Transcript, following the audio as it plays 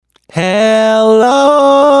Hello,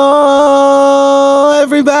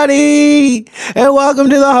 everybody, and welcome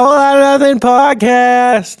to the Whole Lot of Nothing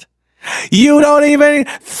podcast. You don't even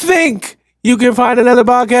think you can find another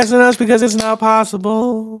podcast than us because it's not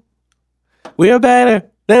possible. We are better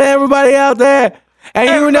than everybody out there, and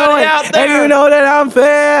you know it, and you know that I'm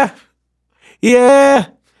fair. Yeah.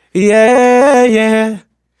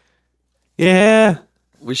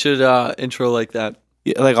 We should intro like that.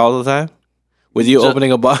 Yeah, like all the time. With you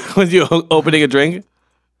opening a drink?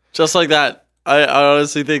 Just like that. I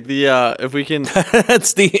honestly think if we can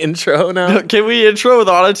That's the intro now. can we intro with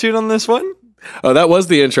autotune on this one? Oh, that was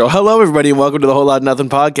the intro. Hello, everybody, and welcome to the Whole Lot of Nothing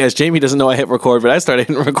podcast. Jamie doesn't know I hit record, but I started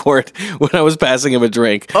hitting record when I was passing him a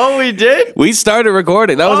drink. Oh, we did? We started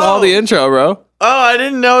recording. That was all the intro, bro. Oh, I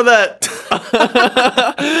didn't know that.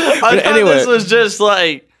 I thought this was just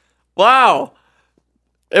like, wow.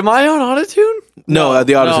 Am I on autotune? No,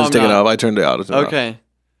 the autotune's I'm taken not. off. I turned the autotune off. Okay.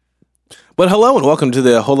 But hello, and welcome to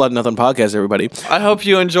the Whole Lot of Nothing podcast, everybody. I hope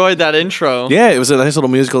you enjoyed that intro. Yeah, it was a nice little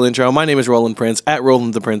musical intro. My name is Roland Prince, at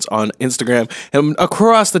Roland the Prince on Instagram. And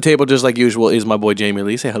across the table, just like usual, is my boy Jamie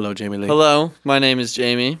Lee. Say hello, Jamie Lee. Hello, my name is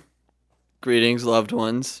Jamie. Greetings, loved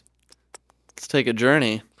ones. Let's take a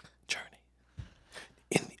journey.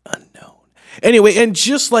 In the unknown. Anyway, and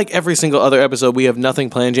just like every single other episode, we have nothing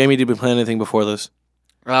planned. Jamie, did we plan anything before this?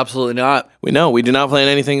 Absolutely not. We do not plan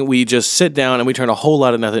anything. We just sit down and we turn a whole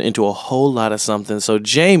lot of nothing into a whole lot of something. So,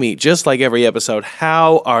 Jamie, just like every episode,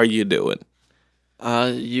 how are you doing?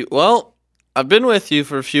 Well, I've been with you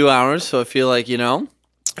for a few hours, so I feel like, Yeah,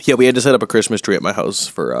 we had to set up a Christmas tree at my house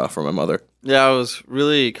for my mother. Yeah, it was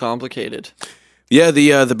really complicated. Yeah,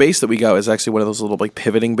 the base that we got is actually one of those little like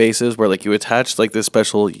pivoting bases where like you attach like this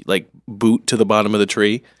special like boot to the bottom of the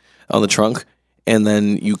tree on the trunk, and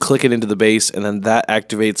then you click it into the base, and then that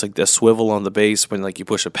activates like the swivel on the base when like you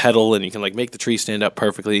push a pedal, and you can like make the tree stand up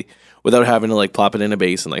perfectly without having to like plop it in a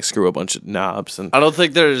base and like screw a bunch of knobs. And I don't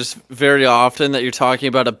think there's very often that you're talking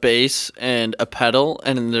about a bass and a pedal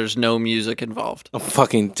and there's no music involved. I'm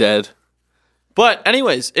fucking dead. But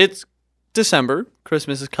anyways, it's December.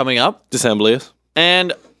 Christmas is coming up. Decemblius.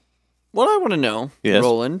 And what I want to know, Yes.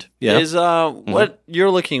 Roland, Yeah. is what you're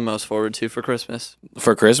looking most forward to for Christmas.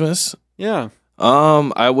 For Christmas? Yeah.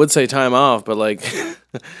 I would say time off, but like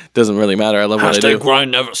doesn't really matter. I love what I do. grind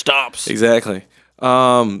never stops. Exactly.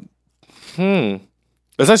 That's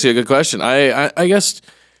actually a good question. I guess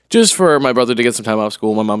just for my brother to get some time off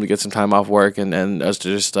school, my mom to get some time off work, and us to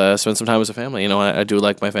just spend some time as a family. You know, I do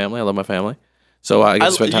like my family. I love my family. So I get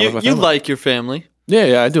to spend time with my family. You like your family.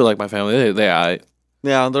 Yeah, I do like my family. They all right.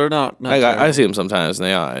 Yeah, they're not I see them sometimes, and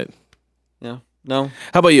they all right. Yeah. No.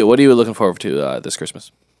 How about you? What are you looking forward to this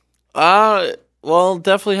Christmas? Well,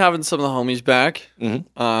 definitely having some of the homies back.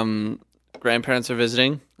 Mm-hmm. Grandparents are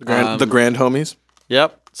visiting. The grand homies?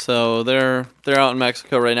 Yep. So they're out in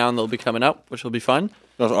Mexico right now, and they'll be coming up, which will be fun.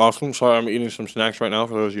 That's awesome. Sorry, I'm eating some snacks right now,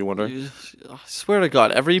 for those of you wondering. I swear to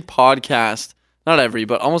God, every podcast, not every,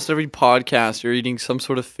 but almost every podcast, you're eating some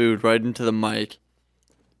sort of food right into the mic.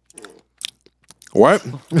 What?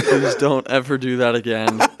 Please don't ever do that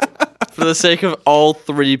again. For the sake of all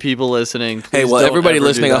three people listening. Hey, well, everybody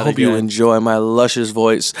listening, I hope you enjoy my luscious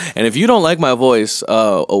voice. And if you don't like my voice,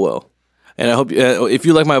 oh well. And I hope if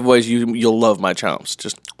you like my voice, you'll love my chomps.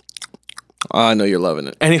 Just, I know you're loving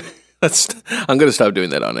it. Anyway, I'm gonna stop doing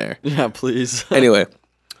that on air. Yeah, please. Anyway,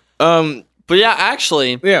 but yeah,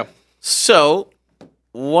 actually, yeah. So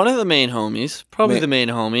one of the main homies, probably the main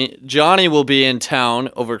homie, Johnny will be in town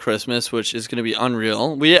over Christmas, which is going to be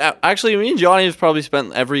unreal. Me and Johnny have probably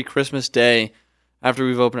spent every Christmas day after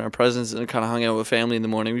we've opened our presents and kind of hung out with family in the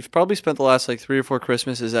morning. We've probably spent the last like 3 or 4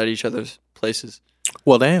 Christmases at each other's places.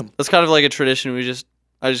 Well, damn. That's kind of like a tradition.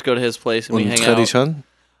 I just go to his place and we hang out.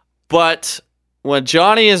 But when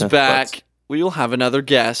Johnny is back, we will have another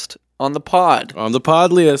guest on the pod. On the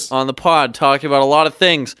pod, Leas. On the pod, talking about a lot of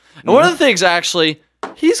things. And one of the things, actually,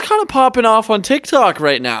 he's kind of popping off on TikTok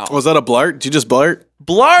right now. Was that a blart? Did you just blart?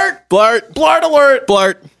 Blart! Blart! Blart alert!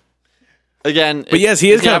 Blart! Again. But yes, he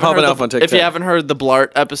is kind of popping off on TikTok. If you haven't heard the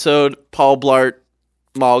Blart episode, Paul Blart,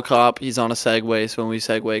 Mall Cop, he's on a Segway, so when we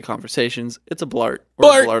segue conversations, it's a Blart. Or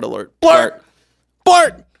Blart! Blart alert. Blart!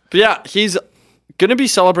 Blart! But yeah, he's going to be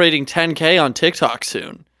celebrating 10K on TikTok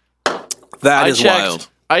soon. That is wild.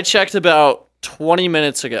 I checked about 20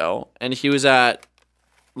 minutes ago, and he was at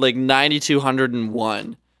like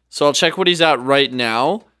 9,201. So I'll check what he's at right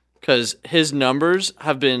now, because his numbers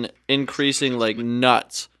have been increasing like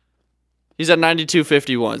nuts. He's at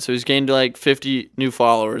 9,251, so he's gained like 50 new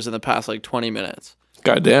followers in the past like 20 minutes.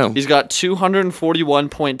 Goddamn. He's got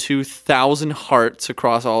 241.2 thousand hearts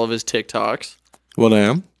across all of his TikToks. Well,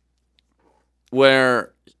 damn.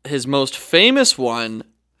 Where his most famous one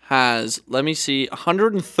has, let me see,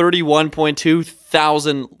 131.2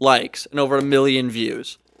 thousand likes and over 1 million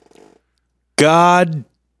views. God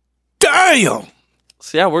damn.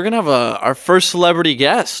 So yeah, we're gonna have our first celebrity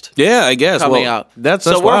guest Yeah, I guess. coming well, out. That's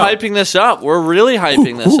so we're wild. hyping this up. We're really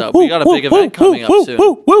hyping this up. We got a big event coming up soon.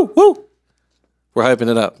 We're hyping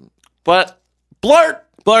it up. But Blart.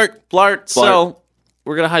 Blart. So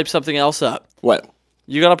we're gonna hype something else up. What?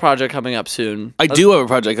 You got a project coming up soon. I do have a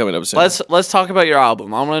project coming up soon. Let's talk about your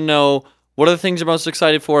album. I want to know what are the things you're most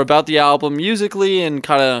excited for about the album musically, and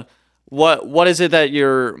kind of what is it that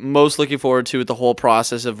you're most looking forward to with the whole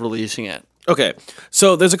process of releasing it. Okay,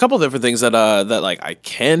 so there's a couple different things that like I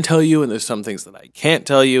can tell you, and there's some things that I can't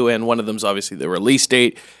tell you, and one of them is obviously the release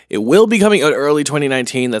date. It will be coming out early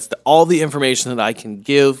 2019. That's all the information that I can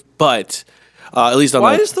give, but at least on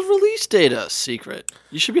Why is the release date a secret?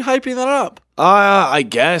 You should be hyping that up. I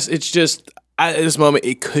guess it's just at this moment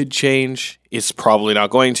it could change. It's probably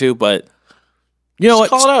not going to, but you know what?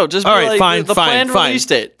 Call it out. Just all be right, like, fine, the planned release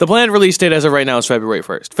date. The planned release date as of right now is February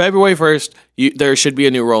 1st. February 1st, there should be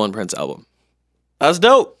a new Roland Prince album. That's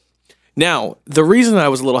dope. Now, the reason I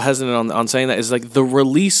was a little hesitant on saying that is like the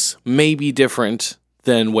release may be different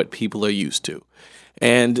than what people are used to,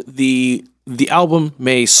 and the album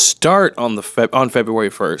may start on on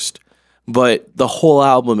February 1st, but the whole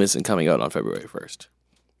album isn't coming out on February 1st.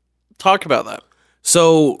 Talk about that.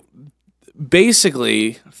 So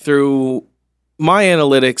basically, through my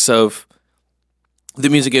analytics of the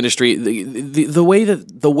music industry, the way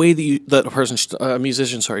that a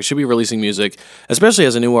musician should be releasing music, especially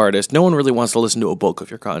as a new artist, no one really wants to listen to a bulk of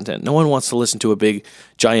your content. No one wants to listen to a big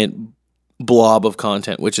giant blob of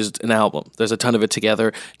content, which is an album. There's a ton of it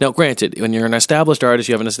together. Now, granted, when you're an established artist,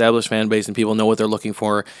 you have an established fan base, and people know what they're looking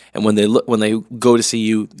for. And when they go to see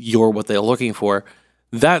you, you're what they're looking for.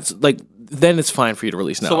 That's like, then it's fine for you to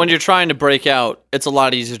release an album. So when you're trying to break out, it's a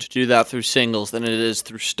lot easier to do that through singles than it is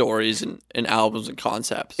through stories and albums and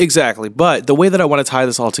concepts. Exactly. But the way that I want to tie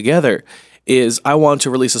this all together is I want to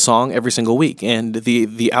release a song every single week. And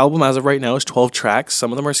the album as of right now is 12 tracks.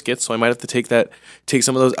 Some of them are skits, so I might have to take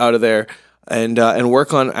some of those out of there and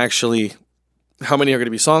work on actually how many are going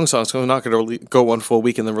to be songs. So I'm not going to go one full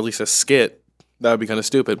week and then release a skit. That would be kind of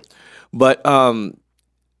stupid. But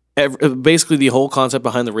basically the whole concept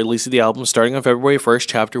behind the release of the album, starting on February 1st,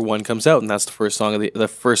 chapter 1 comes out, and that's the first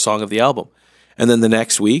song of the album. And then the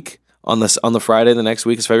next week, on the Friday, the next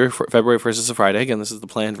week is February 1st is a Friday. Again, this is the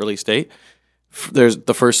planned release date. There's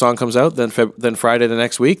the first song comes out, then Friday the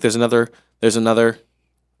next week there's another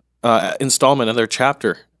installment, another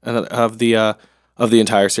chapter of the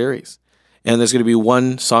entire series. And there's going to be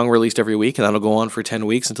one song released every week, and that'll go on for 10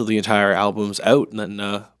 weeks until the entire album's out, and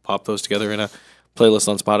then pop those together in a playlist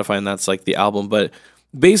on Spotify, and that's like the album. But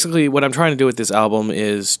basically what I'm trying to do with this album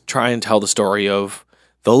is try and tell the story of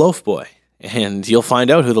the Loaf Boy, and you'll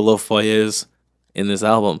find out who the Loaf Boy is in this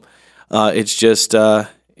album. It's just at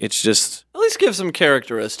least give some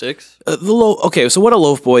characteristics. Okay, so what a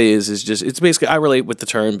Loaf Boy is just, it's basically, I relate with the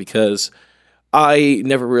term because I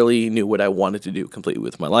never really knew what I wanted to do completely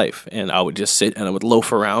with my life, and I would just sit and I would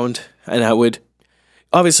loaf around, and I would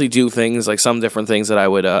obviously do things, like some different things that I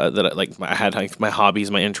had like my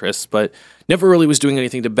hobbies, my interests, but never really was doing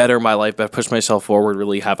anything to better my life, but push myself forward,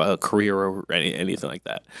 really have a career or anything like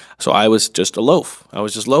that. So I was just a loaf. I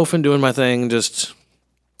was just loafing, doing my thing, just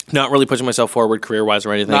not really pushing myself forward career-wise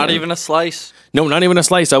or anything. Not even a slice. No, not even a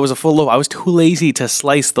slice. I was a full loaf. I was too lazy to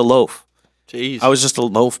slice the loaf. Jeez. I was just a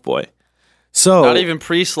loaf boy. So not even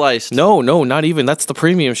pre-sliced. No, not even. That's the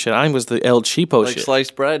premium shit. I was the El Cheapo like shit.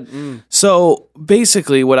 Sliced bread. Mm. So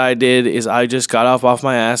basically what I did is I just got off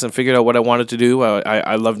my ass and figured out what I wanted to do.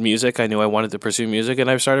 I loved music. I knew I wanted to pursue music,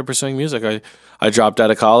 and I started pursuing music. I dropped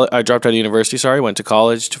out of college. I dropped out of university, went to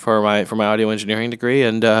college for my audio engineering degree,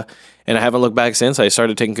 and I haven't looked back since. I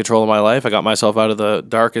started taking control of my life. I got myself out of the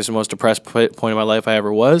darkest and most depressed point of my life I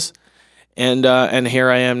ever was. And here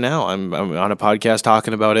I am now. I'm on a podcast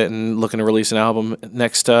talking about it and looking to release an album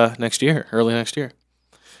next year, early next year.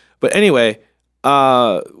 But anyway,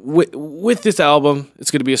 with this album,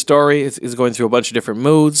 it's going to be a story. It's going through a bunch of different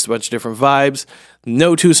moods, a bunch of different vibes.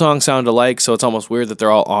 No two songs sound alike, so it's almost weird that they're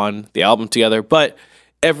all on the album together. But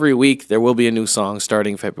every week there will be a new song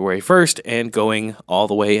starting February 1st and going all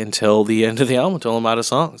the way until the end of the album, until I'm out of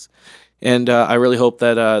songs. And I really hope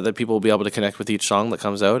that people will be able to connect with each song that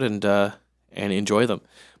comes out and enjoy them.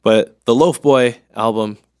 But the Loaf Boy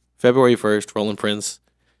album, February 1st, Roland Prince.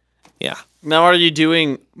 Yeah. Now, are you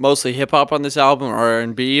doing mostly hip hop on this album, or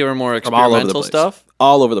R&B, or more experimental stuff?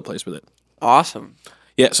 All over the place with it. Awesome.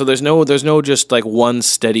 Yeah. So there's no just like one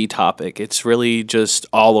steady topic. It's really just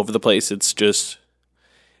all over the place. It's just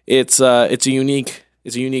it's a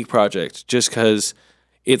unique project just because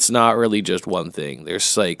it's not really just one thing.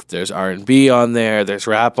 There's R&B on there, there's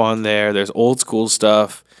rap on there, there's old school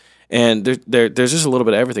stuff, and there's just a little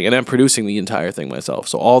bit of everything. And I'm producing the entire thing myself,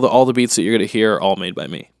 so all the beats that you're gonna hear are all made by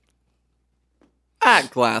me.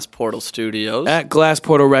 At Glass Portal Studios. At Glass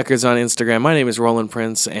Portal Records on Instagram. My name is Roland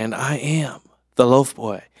Prince, and I am the Loaf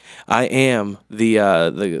Boy. I am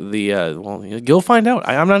well, you'll find out.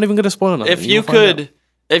 I'm not even going to spoil nothing.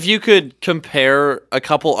 If you could compare a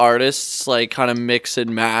couple artists, like kind of mix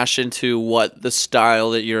and mash into what the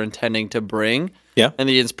style that you're intending to bring, and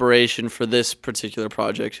the inspiration for this particular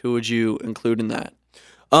project, who would you include in that?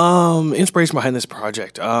 Inspiration behind this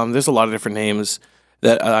project. There's a lot of different names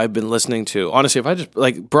that I've been listening to. Honestly, if I just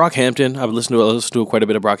like Brockhampton, I've listened to quite a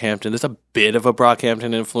bit of Brockhampton. There's a bit of a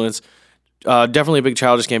Brockhampton influence. Definitely a big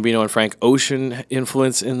Childish Gambino and Frank Ocean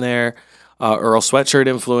influence in there. Earl Sweatshirt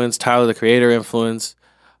influence. Tyler the Creator influence.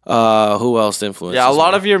 Who else influenced? Yeah, a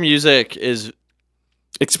lot of your music is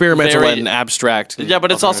experimental and abstract. Yeah,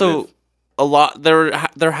 but it's also a lot.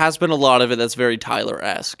 There has been a lot of it that's very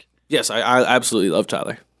Tyler-esque. Yes, I absolutely love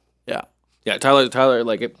Tyler. Yeah, Tyler,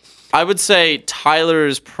 like it. I would say Tyler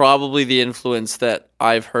is probably the influence that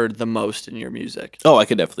I've heard the most in your music. Oh, I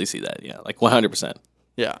could definitely see that. Yeah, like 100%.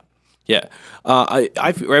 Yeah. Yeah.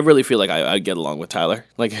 I really feel like I'd get along with Tyler.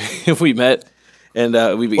 Like if we met and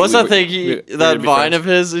What's that thing? That Vine of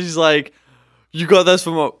his? He's like, you got this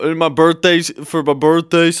for my birthday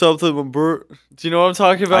something. Do you know what I'm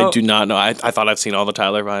talking about? I do not know. I thought I'd seen all the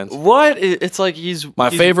Tyler Vines. What? It's like My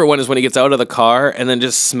favorite one is when he gets out of the car and then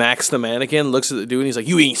just smacks the mannequin, looks at the dude, and he's like,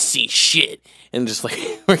 "You ain't see shit," and just like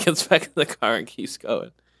gets back in the car and keeps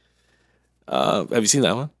going. Have you seen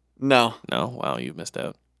that one? No. No. Wow, you missed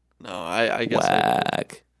out. No, I guess.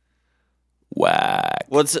 Whack.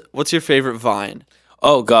 What's your favorite Vine?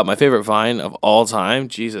 Oh God, my favorite Vine of all time.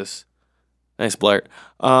 Jesus, nice blurt.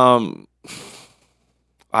 I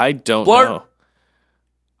don't know.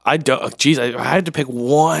 I don't. Jeez, I had to pick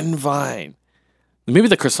one Vine. Maybe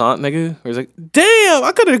the croissant nigga. Where he's like, "Damn,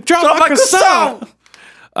 I could have dropped my croissant."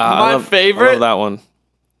 My favorite. I love that one.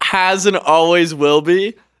 Has and always will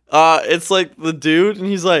be. It's like the dude, and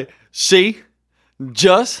he's like, "She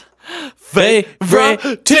just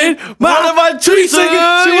favorited one of my tweets.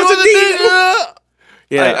 She wants a D."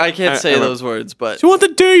 Yeah, I can't say those words, but she want the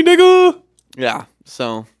D, nigga. Yeah.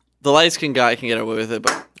 So the light skinned guy can get away with it,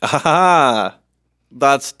 but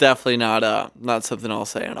that's definitely not something I'll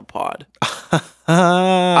say on a pod. I'm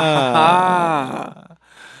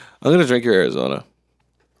gonna drink your Arizona.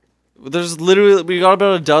 There's literally we got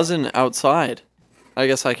about a dozen outside. I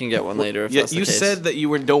guess I can get one later if that's the case. You said that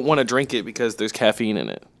you don't want to drink it because there's caffeine in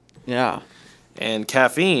it. Yeah. And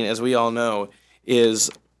caffeine, as we all know, is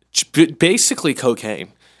basically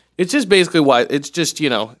cocaine. It's just basically why it's just,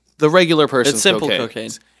 the regular person's It's simple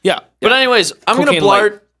cocaine. Yeah. But anyways, I'm going to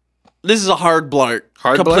blart. This is a hard blart.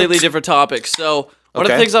 Completely different topic. So one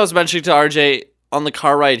of the things I was mentioning to RJ on the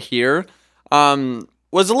car ride here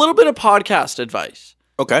was a little bit of podcast advice.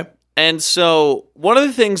 Okay. And so one of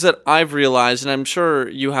the things that I've realized, and I'm sure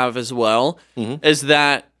you have as well, is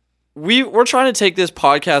that we're trying to take this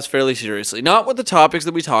podcast fairly seriously. Not with the topics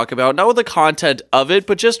that we talk about, not with the content of it,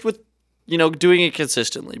 but just with, doing it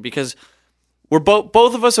consistently. Because we're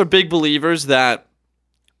both of us are big believers that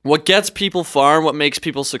what gets people far and what makes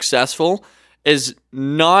people successful is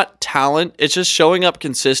not talent. It's just showing up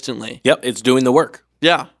consistently. Yep, it's doing the work.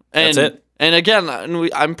 Yeah. That's it. And again,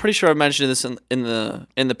 I'm pretty sure I've mentioned this in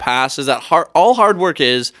the past, is that all hard work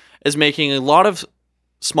is making a lot of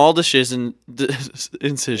small decisions.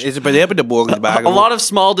 A lot of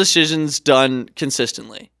small decisions done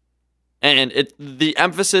consistently. And the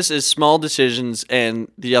emphasis is small decisions,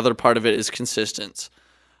 and the other part of it is consistent.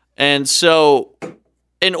 And so,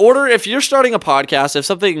 if you're starting a podcast, if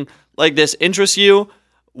something like this interests you,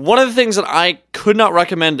 one of the things that I could not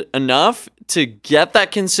recommend enough to get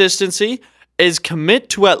that consistency is commit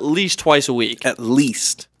to at least twice a week. At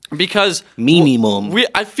least. Because minimum.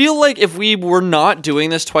 I feel like if we were not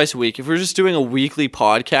doing this twice a week, if we were just doing a weekly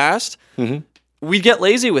podcast, we'd get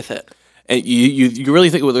lazy with it. And you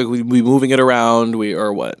really think we'd be moving it around,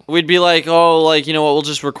 or what? We'd be like, we'll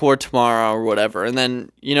just record tomorrow or whatever. And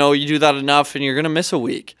then, you do that enough and you're going to miss a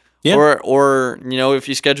week. Yeah. Or if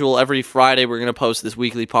you schedule every Friday, we're going to post this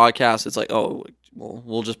weekly podcast. It's like,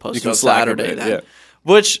 we'll just post it on Saturday then. Yeah.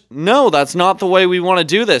 Which, no, that's not the way we want to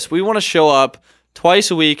do this. We want to show up twice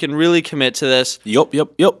a week and really commit to this. Yup.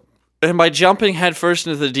 And by jumping headfirst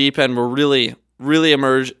into the deep end, we're really, really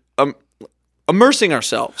immersing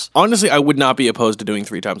ourselves. Honestly, I would not be opposed to doing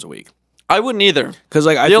 3 times a week. I wouldn't either. Because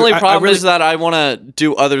like The only problem is that I want to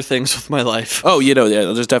do other things with my life. Oh, yeah,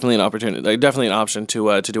 there's definitely an opportunity, like definitely an option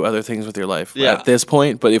to do other things with your life at this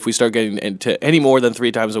point. But if we start getting into any more than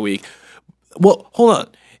 3 times a week, well, hold on.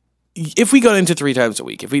 If we got into 3 times a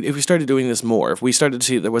week, if we started doing this more, if we started to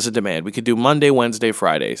see there was a demand, we could do Monday, Wednesday,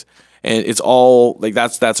 Fridays, and it's all like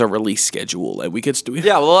that's our release schedule, and we could do.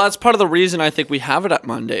 Yeah, well, that's part of the reason I think we have it at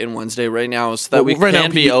Monday and Wednesday right now, is that we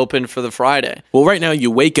can be open for the Friday. Well, right now you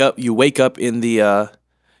wake up in the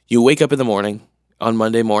morning on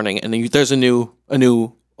Monday morning, and then there's a new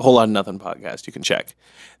Whole Lot of Nothing podcast you can check.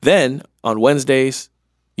 Then on Wednesdays,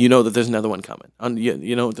 you know that there's another one coming.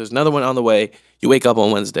 There's another one on the way. You wake up on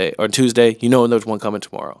Wednesday or Tuesday, you know there's one coming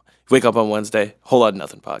tomorrow. You wake up on Wednesday, Whole Lot of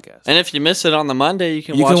Nothing podcast. And if you miss it on the Monday, you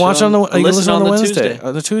can listen on the Wednesday, Tuesday.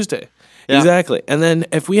 on the Tuesday. Yeah. Exactly. And then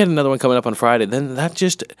if we had another one coming up on Friday, then that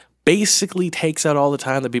just basically takes out all the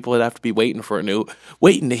time that people would have to be waiting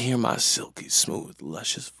to hear my silky smooth,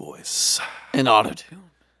 luscious voice. And auto-tune.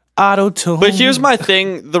 Auto-tune. But here's my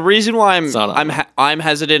thing. The reason why I'm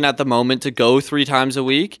hesitant at the moment to go 3 times a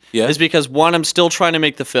week is because, 1, I'm still trying to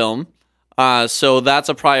make the film. So that's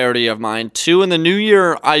a priority of mine. 2, in the new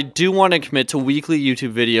year, I do want to commit to weekly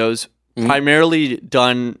YouTube videos, primarily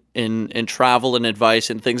done in travel and advice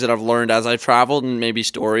and things that I've learned as I've traveled, and maybe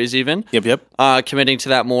stories even. Yep. Committing to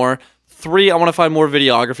that more. 3, I want to find more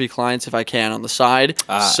videography clients if I can on the side.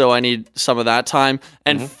 So I need some of that time.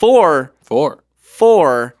 And 4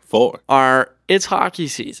 it's hockey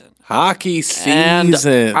season. Hockey season.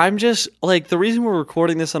 And I'm just like, the reason we're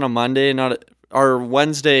recording this on a Monday and not our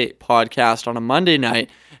Wednesday podcast on a Monday night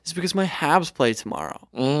is because my Habs play tomorrow.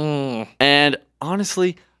 And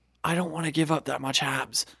honestly, I don't want to give up that much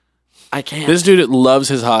Habs. I can't. This dude loves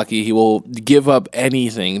his hockey. He will give up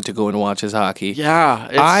anything to go and watch his hockey. Yeah.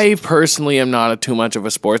 I personally am not too much of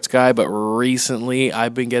a sports guy, but recently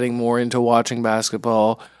I've been getting more into watching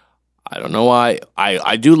basketball. I don't know why.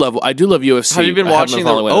 I do love UFC. Have you been watching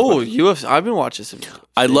UFC? I've been watching some UFC.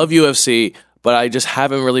 I love UFC, but I just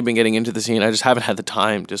haven't really been getting into the scene. I just haven't had the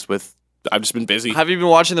time. I've just been busy. Have you been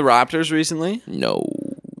watching the Raptors recently? No.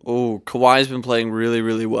 Oh, Kawhi's been playing really,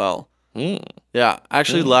 really well. Yeah,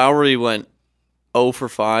 actually, Lowry went 0 for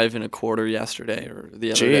 5 in a quarter yesterday or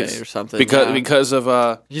the other day or something. Because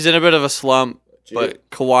of he's in a bit of a slump, but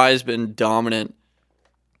Kawhi's been dominant.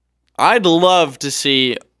 I'd love to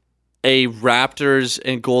see a Raptors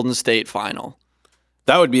and Golden State final.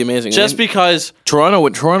 That would be amazing. Just because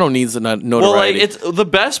Toronto needs the notoriety. Well, like, it's the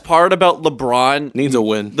best part about LeBron needs a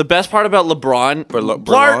win. The best part about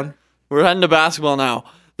LeBron. We're heading to basketball now.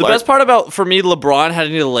 The best part about, for me, LeBron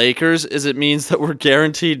heading to the Lakers is it means that we're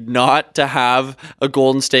guaranteed not to have a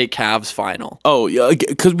Golden State Cavs final. Oh, yeah,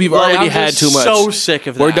 because we've already had too much. So sick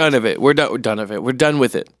of that. We're done of it. We're done of it. We're done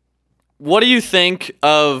with it. What do you think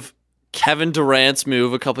of Kevin Durant's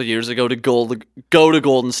move a couple years ago to go to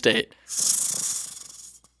Golden State?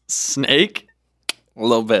 Snake? A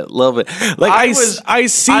little bit. Like I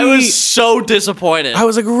was so disappointed. I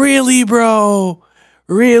was like, really, bro?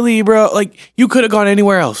 Like, you could have gone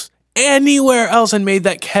anywhere else and made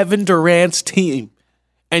that Kevin Durant's team,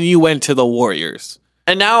 and you went to the Warriors.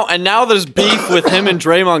 And now there's beef with him and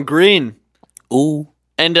Draymond Green. Ooh.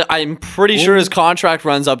 And I'm pretty sure his contract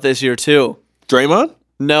runs up this year too. Draymond?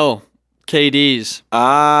 No. KD's.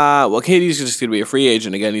 Well, KD's just going to be a free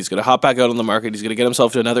agent again. He's going to hop back out on the market. He's going to get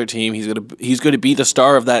himself to another team. He's going to be the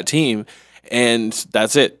star of that team, and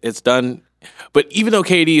that's it. It's done. But even though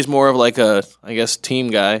KD is more of like a, I guess, team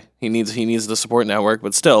guy, he needs the support network.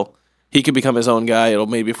 But still, he could become his own guy. It'll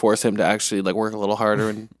maybe force him to actually like work a little harder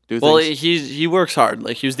and do things. Well, he works hard.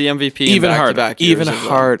 Like, he was the MVP even in harder, back-to-back even years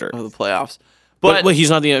harder of the playoffs. But he's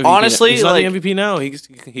not the MVP. Honestly, he's not the MVP now. He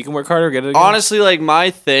can work harder, get it again. Honestly, like, my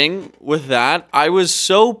thing with that, I was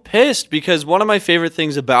so pissed because one of my favorite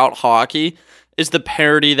things about hockey is the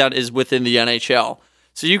parity that is within the NHL.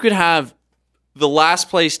 So you could have the last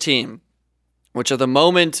place team, which at the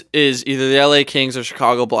moment is either the LA Kings or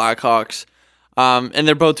Chicago Blackhawks, and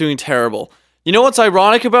they're both doing terrible. You know what's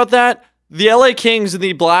ironic about that? The LA Kings and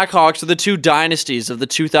the Blackhawks are the 2 dynasties of the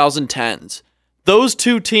 2010s. Those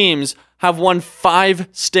 2 teams have won 5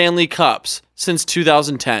 Stanley Cups since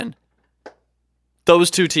 2010.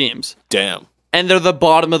 Those 2 teams. Damn. And they're the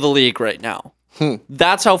bottom of the league right now.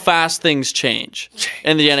 That's how fast things change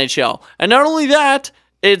in the NHL. And not only that,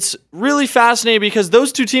 it's really fascinating because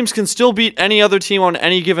those 2 teams can still beat any other team on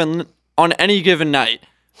any given night.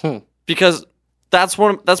 Because that's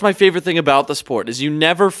my favorite thing about the sport is you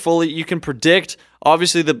can predict.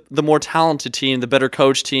 Obviously, the more talented team, the better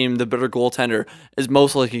coach team, the better goaltender is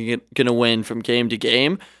most likely going to win from game to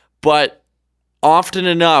game. But often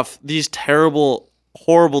enough, these terrible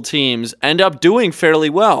horrible teams end up doing fairly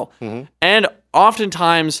well. And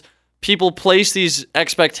oftentimes people place these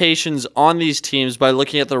expectations on these teams by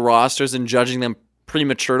looking at their rosters and judging them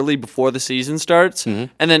prematurely before the season starts. And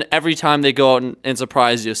then every time they go out and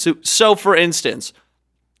surprise you. So for instance,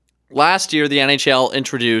 last year the NHL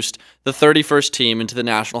introduced the 31st team into the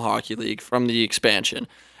National Hockey League from the expansion.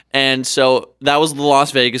 And so that was the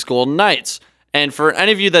Las Vegas Golden Knights. And for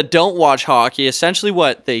any of you that don't watch hockey, essentially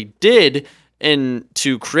what they did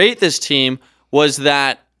to create this team was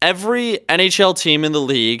that every NHL team in the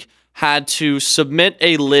league had to submit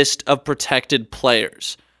a list of protected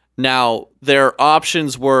players. Now, their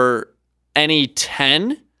options were any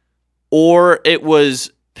 10, or it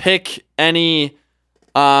was pick any.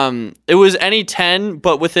 It was any 10,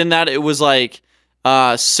 but within that, it was like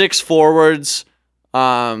 6 forwards.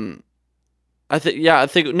 I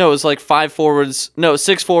think it was like 5 forwards. No,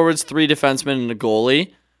 6 forwards, 3 defensemen, and a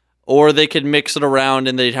goalie. Or they could mix it around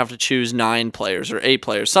and they'd have to choose 9 players or 8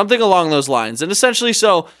 players, something along those lines. And essentially,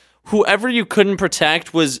 so whoever you couldn't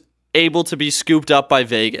protect was able to be scooped up by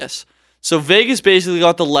Vegas. So Vegas basically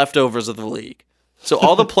got the leftovers of the league. So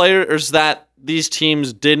all the players that these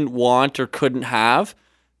teams didn't want or couldn't have,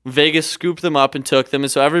 Vegas scooped them up and took them.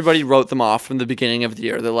 And so everybody wrote them off from the beginning of the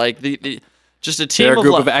year. They're like just a team. They're a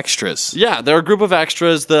group of extras. Yeah, they're a group of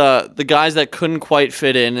extras. The guys that couldn't quite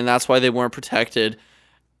fit in, and that's why they weren't protected.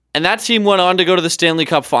 And that team went on to go to the Stanley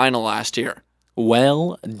Cup final last year.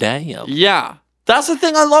 Well, damn. Yeah, that's the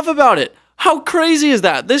thing I love about it. How crazy is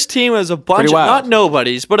that? This team is a bunch of, not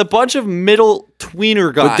nobodies, but a bunch of middle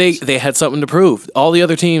tweener guys. But they had something to prove. All the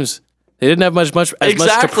other teams, they didn't have much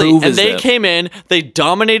to prove and as they them. came in, they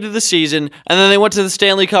dominated the season, and then they went to the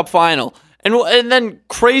Stanley Cup final. And then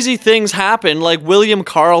crazy things happen, like William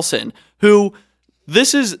Karlsson, who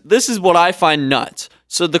this is what I find nuts.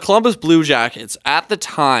 So the Columbus Blue Jackets at the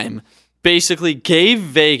time basically gave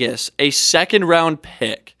Vegas a 2nd-round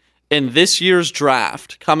pick in this year's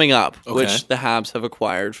draft coming up, which the Habs have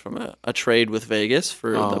acquired from a trade with Vegas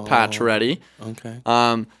for the Pat Chiaretti. Okay.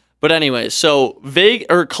 But anyway, so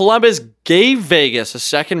Columbus gave Vegas a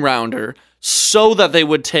 2nd-rounder so that they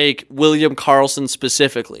would take William Karlsson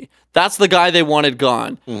specifically. That's the guy they wanted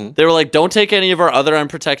gone. They were like, don't take any of our other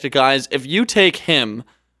unprotected guys. If you take him,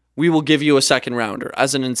 we will give you a 2nd-rounder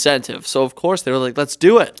as an incentive. So, of course, they were like, let's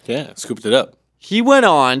do it. Yeah, scooped it up. He went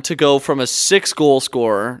on to go from a 6-goal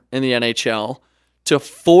scorer in the NHL to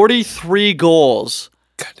 43 goals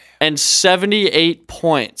and 78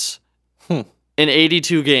 points in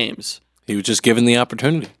 82 games. He was just given the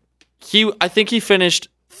opportunity. I think he finished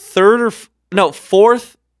third or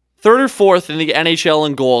fourth in the NHL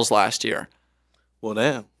in goals last year. Well,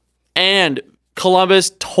 damn. And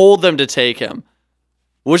Columbus told them to take him,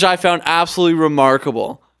 which I found absolutely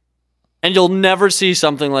remarkable. And you'll never see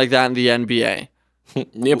something like that in the NBA.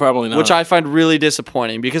 Yeah, probably not. Which I find really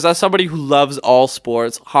disappointing because as somebody who loves all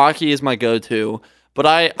sports, hockey is my go-to. But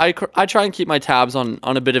I try and keep my tabs on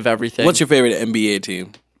a bit of everything. What's your favorite NBA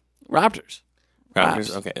team? Raptors.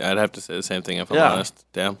 Okay, I'd have to say the same thing if I'm honest.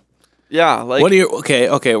 Damn. Yeah, like what are your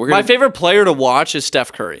okay? My favorite player to watch is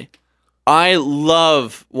Steph Curry. I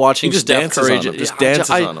love watching Steph Curry. Just dances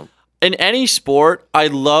on him. In any sport, I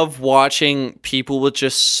love watching people with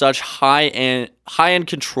just such high-end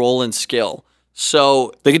control and skill.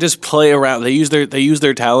 So they can just play around. They use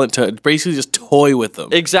their talent to basically just toy with them.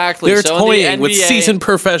 Exactly. They're so toying with seasoned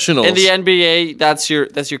professionals. In the NBA, that's your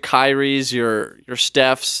Kyries, your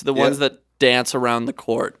Stephs, the ones that dance around the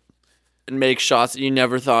court and make shots that you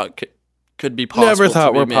never thought could be possible. Never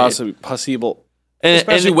thought were And, possible.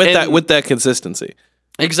 Especially with that consistency.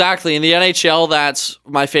 Exactly. In the NHL, that's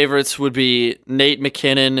my favorites would be Nate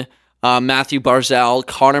McKinnon, Matthew Barzal,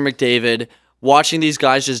 Connor McDavid. Watching these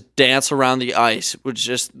guys just dance around the ice with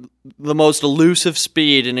just the most elusive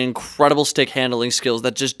speed and incredible stick handling skills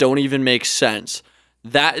that just don't even make sense.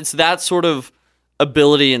 It's that sort of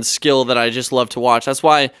ability and skill that I just love to watch. That's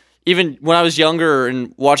why even when I was younger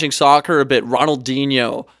and watching soccer a bit,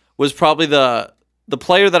 Ronaldinho was probably the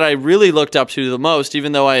player that I really looked up to the most,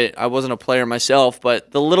 even though I wasn't a player myself.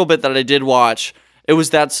 But the little bit that I did watch, it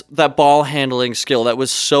was that ball handling skill that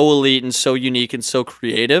was so elite and so unique and so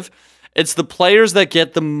creative. It's the players that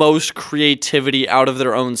get the most creativity out of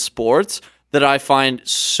their own sports that I find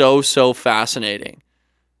so fascinating.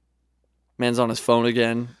 Man's on his phone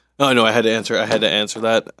again. Oh no, I had to answer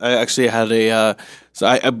that. I actually had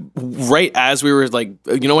right as we were like,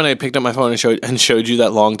 when I picked up my phone and showed you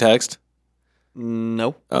that long text.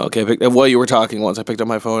 No. Oh, okay. While you were talking, once I picked up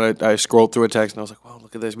my phone, I scrolled through a text and I was like, "Wow,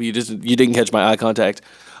 look at this!" But you didn't catch my eye contact.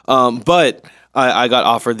 But I got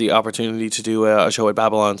offered the opportunity to do a show at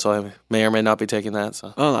Babylon, so I may or may not be taking that.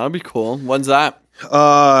 So. Oh, that'll be cool. When's that?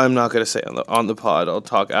 I'm not gonna say on the pod. I'll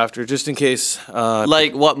talk after, just in case.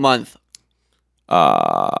 Like what month?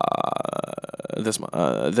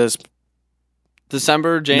 This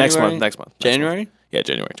December, January? next month. January? Yeah,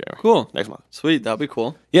 January. Cool. Next month. Sweet. That'd be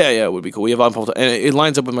cool. Yeah, it would be cool. We have and it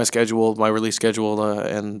lines up with my schedule, my release schedule,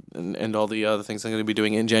 and all the other things I'm going to be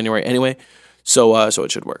doing in January anyway. So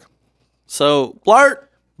it should work. So Blart,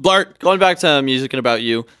 Blart, going back to music and about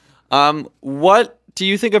you, what do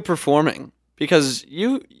you think of performing? Because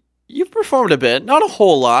you've performed a bit, not a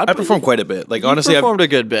whole lot. I perform quite a bit. Like, you honestly, performed a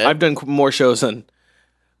good bit. I've done more shows than,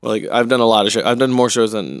 I've done a lot of shows. I've done more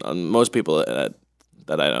shows than most people that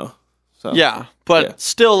I know. So yeah, but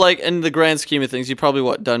still, like, in the grand scheme of things, you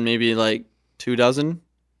probably done maybe like 24?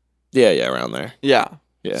 Yeah, around there. Yeah.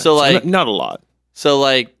 Yeah. So like not a lot. So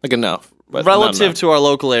like enough. But relative to our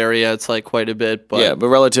local area, it's like quite a bit. But yeah, but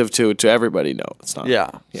relative to everybody, no, it's not.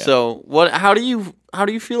 Yeah. So how do you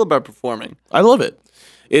feel about performing? I love it.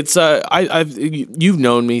 It's you've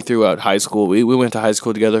known me throughout high school. We went to high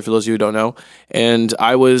school together. For those of you who don't know, and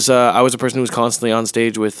I was a person who was constantly on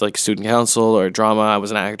stage with like student council or drama. I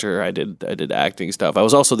was an actor. I did acting stuff. I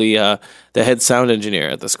was also the head sound engineer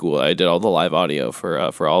at the school. I did all the live audio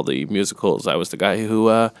for all the musicals. I was the guy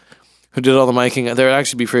who did all the miking. There would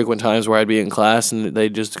actually be frequent times where I'd be in class and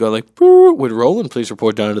they'd just go like, "Would Roland please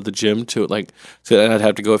report down to the gym?" So then I'd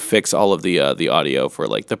have to go fix all of the audio for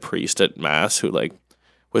like the priest at mass who like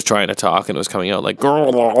was trying to talk and it was coming out like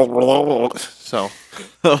so.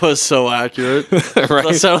 That was so accurate. Right?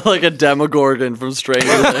 That sounded like a Demogorgon from Stranger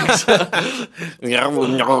Things. Yeah,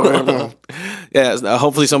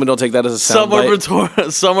 hopefully someone don't take that as a sound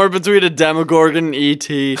somewhere between a Demogorgon and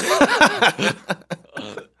E.T.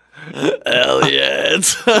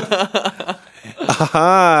 Elliot.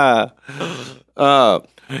 Aha.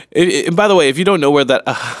 By the way, if you don't know where that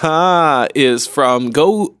aha is from,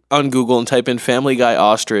 go on Google and type in Family Guy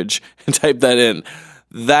ostrich and type that in.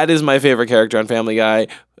 That is my favorite character on Family Guy.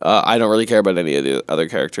 I don't really care about any of the other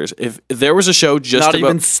characters. If there was a show just not about...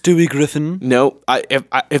 even Stewie Griffin? No.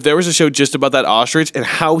 If there was a show just about that ostrich and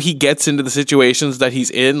how he gets into the situations that he's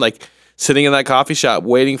in, like sitting in that coffee shop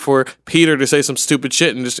waiting for Peter to say some stupid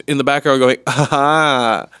shit and just in the background going,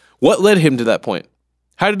 aha. What led him to that point?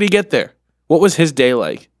 How did he get there? What was his day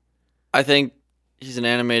like? I think he's an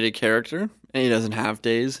animated character and he doesn't have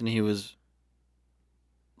days and he was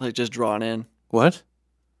like just drawn in. What?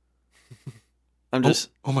 I'm just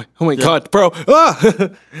Oh my god, bro. Ah!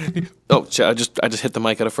 Oh, shit, I just hit the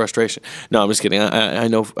mic out of frustration. No, I'm just kidding. I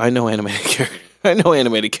know animated characters. I know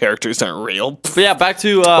animated characters aren't real. But yeah, back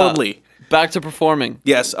to performing.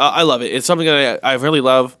 Yes, I love it. It's something that I really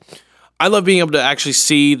love. I love being able to actually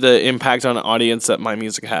see the impact on an audience that my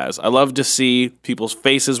music has. I love to see people's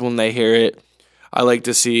faces when they hear it. I like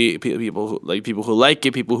to see people who like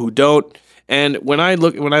it, people who don't. And when I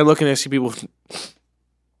look and I see people,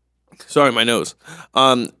 sorry, my nose.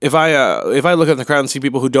 If I look at the crowd and see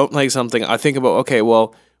people who don't like something, I think about, okay,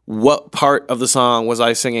 well, what part of the song was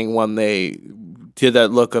I singing when they did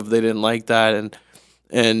that look of they didn't like that,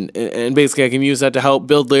 and basically I can use that to help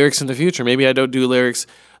build lyrics in the future. Maybe I don't do lyrics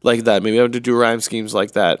like that. Maybe I don't do rhyme schemes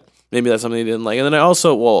like that. Maybe that's something they didn't like. And then I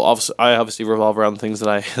obviously revolve around things that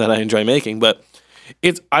I enjoy making. But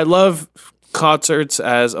I love concerts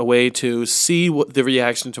as a way to see what the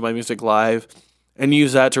reaction to my music live and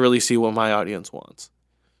use that to really see what my audience wants.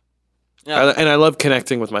 Yeah. And I love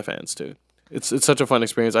connecting with my fans too. It's such a fun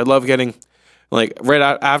experience. I love getting like right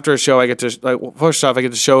after a show, I get to first off I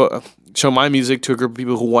get to show my music to a group of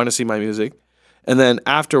people who want to see my music, and then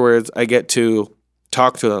afterwards I get to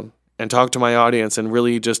talk to them and talk to my audience and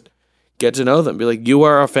really just get to know them. Be like, you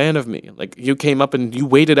are a fan of me. Like, you came up and you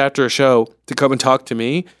waited after a show to come and talk to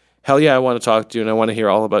me. Hell yeah, I want to talk to you and I want to hear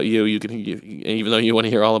all about you. Even though you want to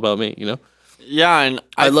hear all about me, you know? Yeah, and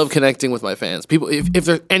I love connecting with my fans. People, if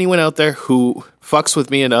there's anyone out there who fucks with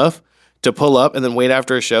me enough to pull up and then wait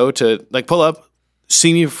after a show to like pull up,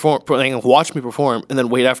 see me perform, watch me perform, and then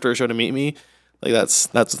wait after a show to meet me. Like that's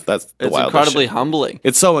the it's shit. incredibly humbling.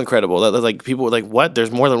 It's so incredible that like people are like, what? There's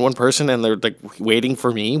more than one person and they're like waiting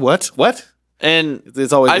for me. What? And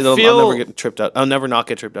it's always I'll never get tripped out. I'll never not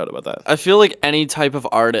get tripped out about that. I feel like any type of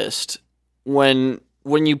artist, when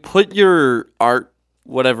you put your art,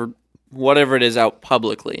 whatever it is, out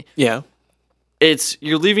publicly, yeah,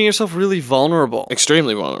 you're leaving yourself really vulnerable.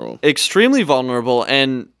 Extremely vulnerable,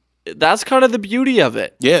 and that's kind of the beauty of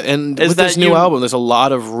it. Yeah, and with this new album, there's a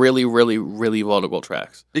lot of really, really, really vulnerable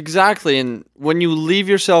tracks. Exactly, and when you leave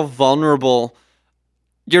yourself vulnerable,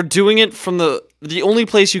 you're doing it from the only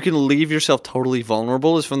place you can leave yourself totally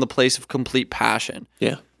vulnerable is from the place of complete passion.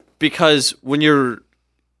 Yeah. Because when you're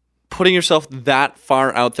putting yourself that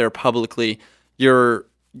far out there publicly,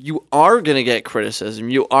 you are gonna get criticism.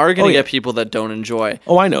 You are gonna get people that don't enjoy.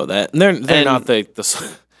 Oh, I know that. And they're not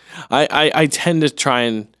the I tend to try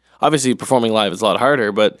and obviously performing live is a lot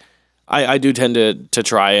harder, but I do tend to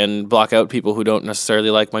try and block out people who don't necessarily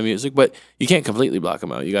like my music, but you can't completely block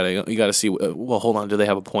them out. You gotta see. Well, hold on. Do they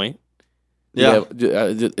have a point? Yeah.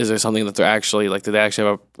 Is there something that they're actually like? Do they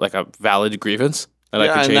actually have a valid grievance that I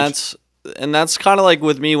could change? And that's kind of like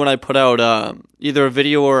with me when I put out either a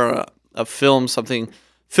video or a film. Something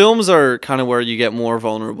films are kind of where you get more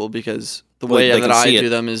vulnerable because the way that I do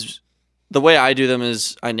them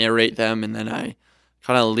is I narrate them and then I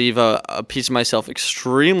kind of leave a piece of myself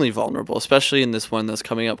extremely vulnerable, especially in this one that's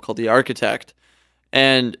coming up called The Architect.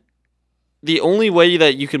 And the only way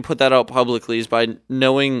that you can put that out publicly is by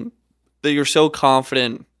knowing that you're so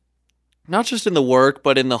confident, not just in the work,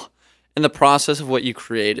 but in the process of what you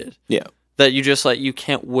created. Yeah. That you just you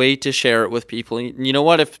can't wait to share it with people. And you know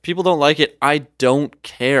what? If people don't like it, I don't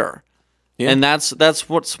care. Yeah. And that's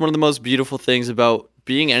what's one of the most beautiful things about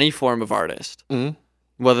being any form of artist. Mm-hmm.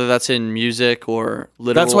 Whether that's in music or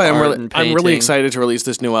literal That's why art and painting. I'm really excited to release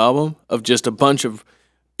this new album of just a bunch of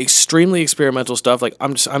extremely experimental stuff. Like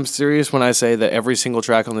I'm serious when I say that every single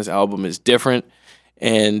track on this album is different,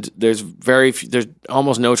 and there's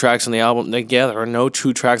almost no tracks on the album. There are no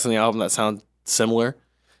two tracks on the album that sound similar.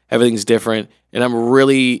 Everything's different, and I'm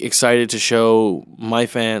really excited to show my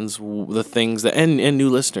fans the things that and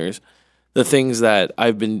new listeners the things that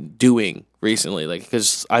I've been doing recently. Like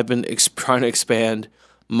because I've been trying to expand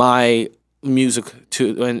my music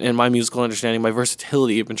and my musical understanding, my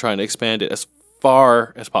versatility. I've been trying to expand it as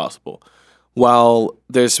far as possible. While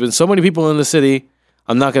there's been so many people in the city,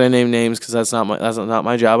 I'm not going to name names because that's not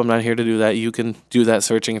my job. I'm not here to do that. You can do that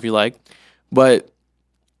searching if you like, but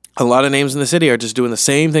a lot of names in the city are just doing the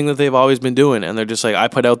same thing that they've always been doing, and they're just like, I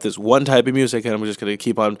put out this one type of music, and I'm just going to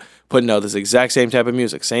keep on putting out this exact same type of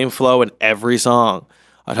music, same flow in every song.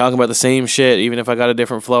 I'm talking about the same shit, even if I got a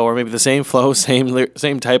different flow, or maybe the same flow,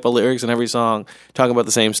 same type of lyrics in every song, talking about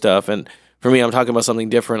the same stuff. And for me, I'm talking about something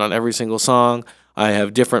different on every single song. I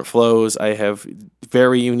have different flows. I have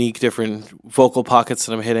very unique, different vocal pockets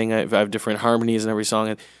that I'm hitting. I have different harmonies in every song.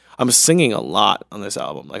 And I'm singing a lot on this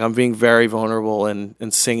album. Like, I'm being very vulnerable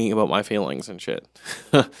and singing about my feelings and shit,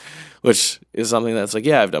 which is something that's like,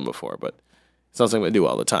 yeah, I've done before, but it's not something I do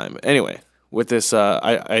all the time. Anyway, with this,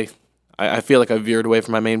 I feel like I veered away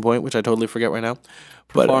from my main point, which I totally forget right now.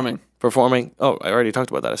 But, performing. Oh, I already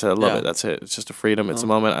talked about that. I said I love it. That's it. It's just a freedom. It's a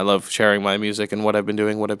moment. I love sharing my music and what I've been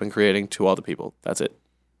doing, what I've been creating to all the people. That's it.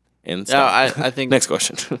 And I think... Next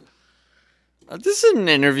question. This isn't an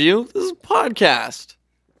interview. This is a podcast.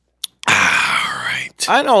 All right.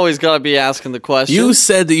 I always got to be asking the question. You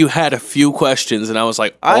said that you had a few questions, and I was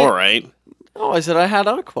like, all right. No, I said I had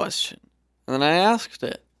a question, and then I asked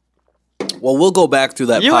it. Well, we'll go back through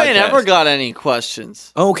that podcast. You ain't ever got any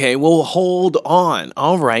questions. Okay, well, hold on.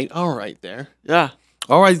 All right there. Yeah.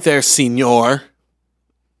 All right there, senor.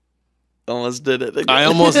 Almost did it again. I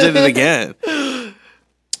almost did it again.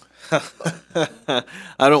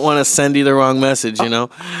 I don't want to send you the wrong message,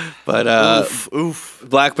 but oof.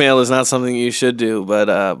 Blackmail is not something you should do,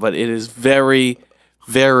 but it is very,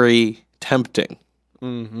 very tempting.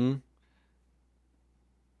 Mm-hmm.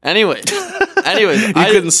 Anyways, you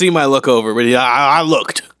couldn't see my look over, but I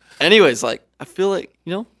looked. Anyways, I feel like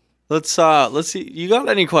let's see. You got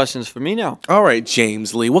any questions for me now? All right,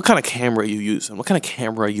 James Lee, what kind of camera are you using? What kind of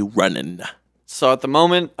camera are you running? So at the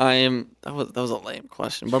moment, I am. That was a lame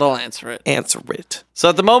question, but I'll answer it. Answer it. So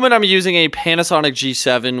at the moment, I'm using a Panasonic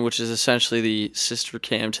G7, which is essentially the sister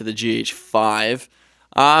cam to the GH5.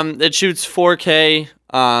 It shoots 4K,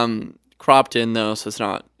 cropped in though, so it's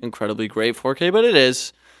not incredibly great 4K, but it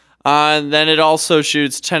is. Then it also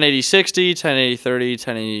shoots 1080-60,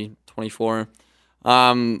 1080-30,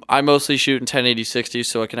 1080-24. I mostly shoot in 1080-60,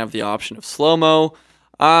 so I can have the option of slow-mo.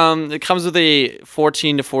 It comes with a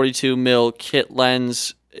 14 to 42 mil kit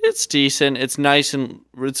lens. It's decent. It's nice, and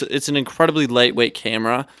it's an incredibly lightweight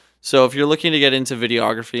camera. So if you're looking to get into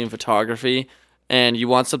videography and photography, and you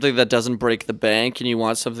want something that doesn't break the bank, and you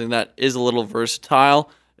want something that is a little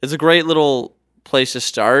versatile, it's a great little place to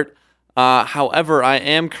start. However, I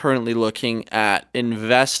am currently looking at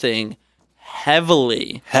investing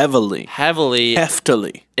heavily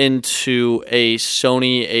into a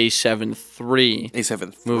Sony A7 III.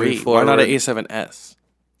 A7 moving III? forward. Why not an A7S?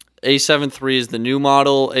 A7 III is the new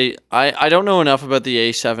model. I don't know enough about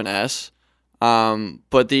the A7S,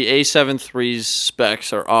 but the A7 III's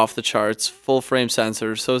specs are off the charts. Full frame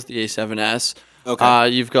sensor, so is the A7S. Okay.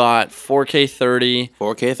 You've got 4K 30,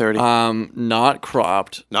 4K 30. not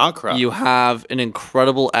cropped. Not crap. You have an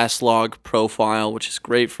incredible S-Log profile, which is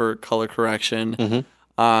great for color correction.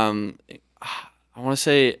 I want to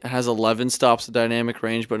say it has 11 stops of dynamic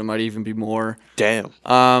range, but it might even be more. Damn.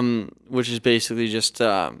 Which is basically just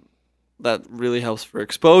that really helps for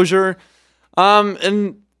exposure.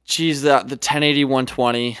 And geez, the 1080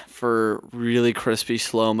 120 for really crispy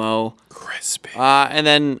slow-mo. Crispy. And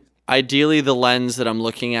then ideally the lens that I'm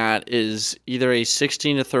looking at is either a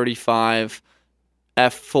 16 to 35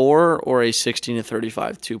 f4 or a 16 to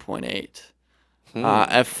 35 2.8.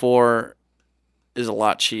 F4 is a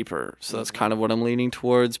lot cheaper, so that's kind of what I'm leaning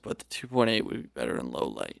towards, but the 2.8 would be better in low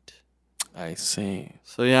light. I see.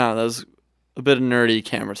 So yeah, that was a bit of nerdy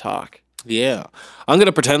camera talk. Yeah. I'm going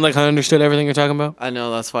to pretend like I understood everything you're talking about. I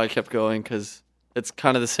know, that's why I kept going, because it's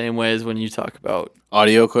kind of the same way as when you talk about...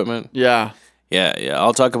 Audio equipment. Yeah. Yeah.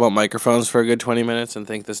 I'll talk about microphones for a good 20 minutes and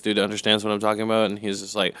think this dude understands what I'm talking about, and he's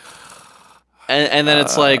just like... And then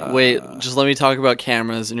it's like, wait, just let me talk about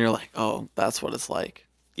cameras, and you're like, oh, that's what it's like.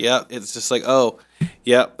 Yeah, it's just like, oh,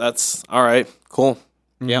 yeah, that's all right, cool.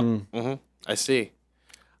 Yeah, I see.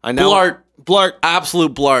 I know. Blart.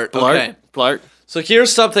 Absolute blart. Okay. Blart. So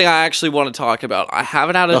here's something I actually want to talk about. I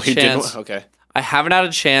haven't had a chance. Okay. I haven't had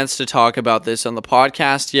a chance to talk about this on the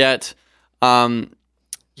podcast yet. You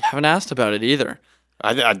haven't asked about it either.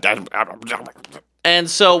 And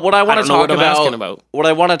so what I want to talk about, what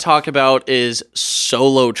I want to talk about is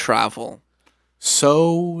solo travel.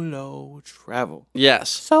 Solo travel. Yes.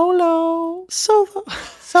 Solo.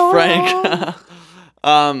 Frank.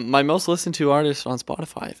 My most listened to artist on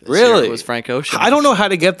Spotify this really year was Frank Ocean. I don't know how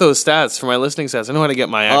to get those stats for my listening stats. I know how to get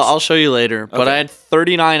my I'll show you later. But I had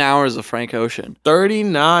 39 hours of Frank Ocean.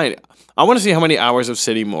 39. I want to see how many hours of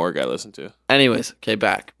City Morgue I listened to. Anyways, okay,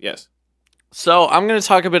 back. Yes. So I'm going to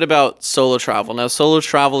talk a bit about solo travel. Now, solo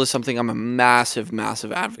travel is something I'm a massive,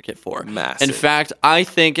 massive advocate for. Massive. In fact, I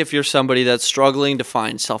think if you're somebody that's struggling to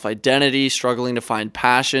find self-identity, struggling to find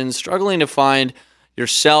passion, struggling to find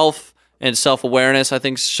yourself and self-awareness, I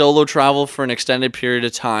think solo travel for an extended period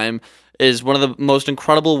of time is one of the most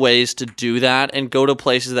incredible ways to do that and go to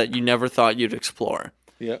places that you never thought you'd explore.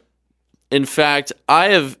 Yeah. In fact, I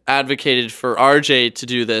have advocated for RJ to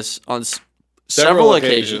do this on several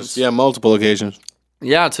occasions. Yeah, multiple occasions.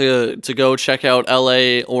 Yeah, to go check out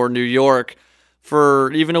LA or New York for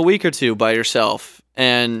even a week or two by yourself.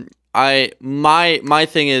 And my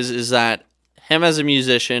thing is that him as a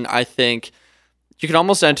musician, I think you can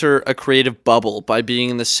almost enter a creative bubble by being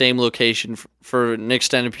in the same location for an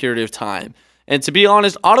extended period of time. And to be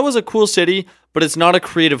honest, Ottawa's a cool city, but it's not a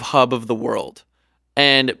creative hub of the world.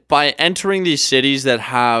 And by entering these cities that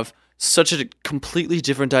have such a completely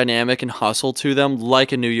different dynamic and hustle to them,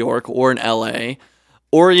 like a New York or an LA,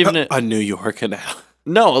 or even a New York and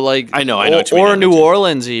no, like I know what you mean. Or New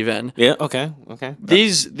Orleans even. Yeah. Okay.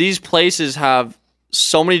 These places have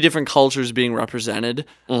so many different cultures being represented.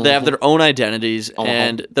 Mm-hmm. They have their own identities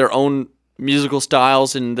and their own musical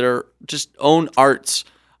styles and their just own arts,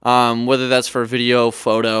 whether that's for video,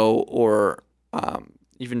 photo, or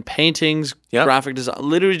even paintings, graphic design,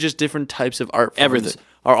 literally just different types of art forms. Everything.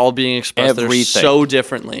 Are all being expressed there so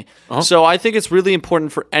differently. So I think it's really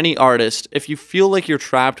important for any artist, if you feel like you're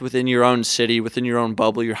trapped within your own city, within your own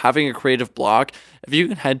bubble, you're having a creative block, if you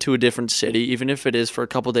can head to a different city, even if it is for a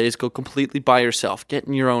couple of days, go completely by yourself, get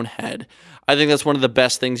in your own head. I think that's one of the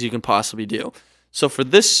best things you can possibly do. So for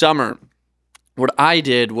this summer, what I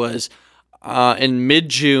did was in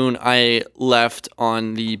mid-June, I left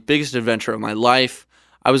on the biggest adventure of my life.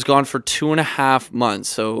 I was gone for 2.5 months,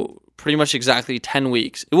 so pretty much exactly 10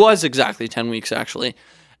 weeks. It was exactly 10 weeks, actually.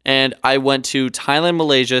 And I went to Thailand,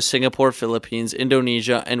 Malaysia, Singapore, Philippines,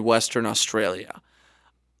 Indonesia, and Western Australia.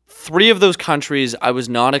 3 of those countries I was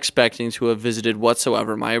not expecting to have visited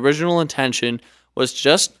whatsoever. My original intention was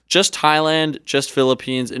just Thailand, just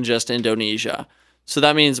Philippines, and just Indonesia. So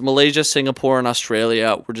that means Malaysia, Singapore, and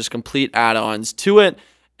Australia were just complete add-ons to it.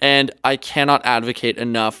 And I cannot advocate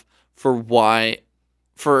enough for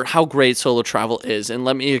how great solo travel is, and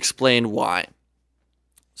let me explain why.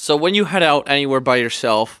 So when you head out anywhere by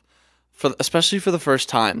yourself, especially for the first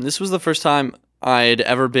time, this was the first time I'd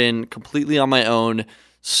ever been completely on my own,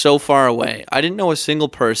 so far away. I didn't know a single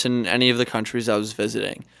person in any of the countries I was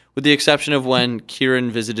visiting, with the exception of when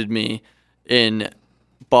Kieran visited me in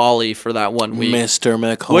Bali for that 1 week. Mr.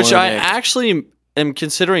 McCormick. Which I actually am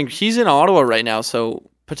considering. He's in Ottawa right now, so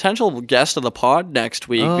potential guest of the pod next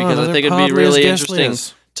week, because I think it'd be really interesting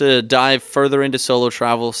to dive further into solo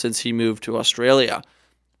travel since he moved to Australia.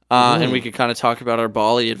 And we could kind of talk about our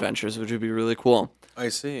Bali adventures, which would be really cool. I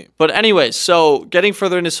see. But anyways, so getting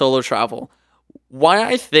further into solo travel, why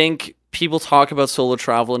I think people talk about solo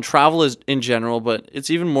travel, and travel is in general, but it's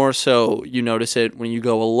even more so you notice it when you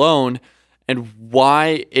go alone, and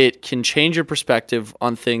why it can change your perspective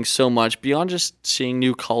on things so much beyond just seeing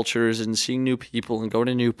new cultures and seeing new people and going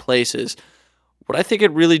to new places. What I think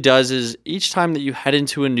it really does is each time that you head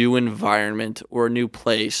into a new environment or a new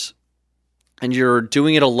place and you're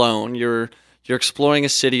doing it alone, you're exploring a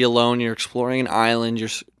city alone, you're exploring an island, you're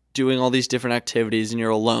doing all these different activities and you're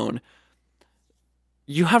alone,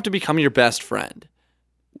 you have to become your best friend,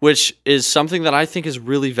 which is something that I think is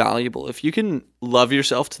really valuable. If you can love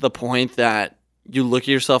yourself to the point that you look at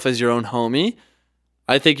yourself as your own homie,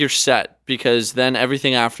 I think you're set, because then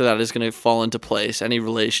everything after that is going to fall into place. Any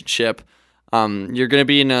relationship, you're going to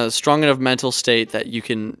be in a strong enough mental state that you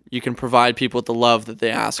can provide people with the love that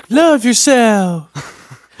they ask for. Love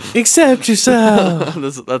yourself. Accept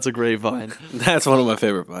yourself. That's a great vine. That's one of my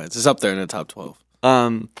favorite vines. It's up there in the top 12.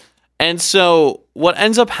 And so what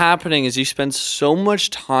ends up happening is you spend so much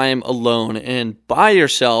time alone and by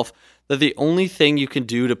yourself that the only thing you can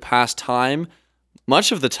do to pass time,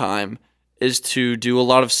 much of the time, is to do a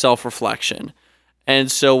lot of self-reflection.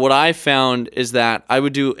 And so what I found is that I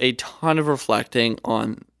would do a ton of reflecting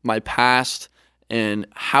on my past and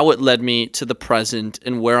how it led me to the present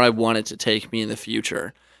and where I wanted to take me in the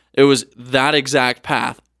future. It was that exact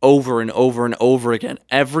path over and over and over again,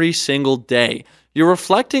 every single day. You're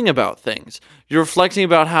reflecting about things. You're reflecting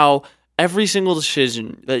about how every single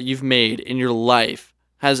decision that you've made in your life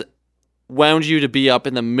has wound you to be up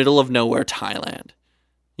in the middle of nowhere, Thailand.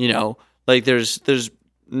 You know, like there's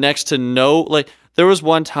next to no, like there was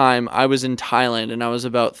one time I was in Thailand and I was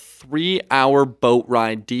about 3-hour boat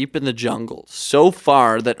ride deep in the jungle, so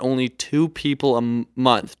far that only 2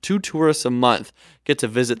 tourists a month get to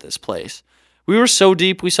visit this place. We were so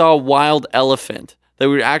deep we saw a wild elephant that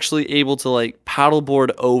we were actually able to like paddleboard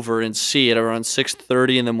over and see it around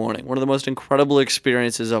 6:30 in the morning. One of the most incredible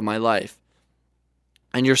experiences of my life.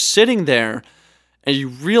 And you're sitting there and you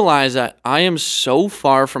realize that I am so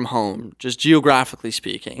far from home, just geographically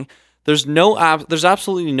speaking. There's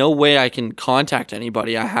absolutely no way I can contact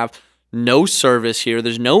anybody. I have no service here.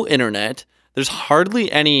 There's no internet. There's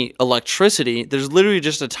hardly any electricity. There's literally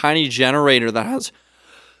just a tiny generator that has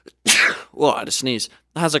well, I had to sneeze.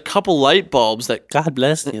 It has a couple light bulbs that God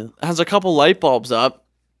bless you. Has a couple light bulbs up.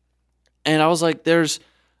 And I was like,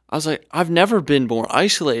 I've never been more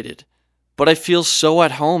isolated, but I feel so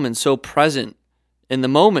at home and so present in the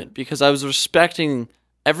moment because I was respecting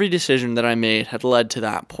every decision that I made had led to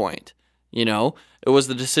that point. You know, it was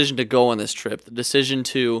the decision to go on this trip, the decision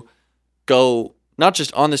to go not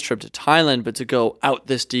just on this trip to Thailand, but to go out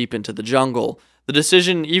this deep into the jungle. The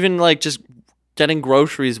decision, even like just getting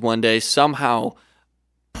groceries one day somehow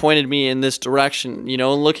pointed me in this direction, you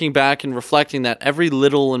know, and looking back and reflecting that every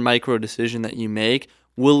little and micro decision that you make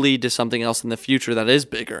will lead to something else in the future that is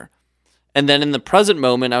bigger. And then in the present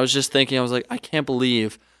moment, I was just thinking, I was like, I can't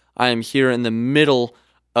believe I am here in the middle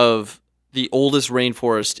of the oldest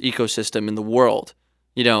rainforest ecosystem in the world.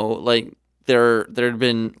 You know, like there had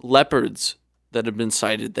been leopards that had been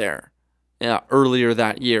sighted there earlier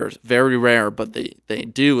that year. Very rare, but they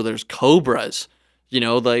do. There's cobras. You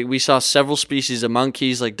know, like we saw several species of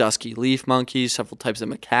monkeys, like dusky leaf monkeys, several types of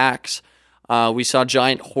macaques. We saw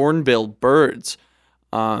giant hornbill birds,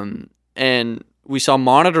 and we saw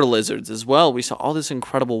monitor lizards as well. We saw all this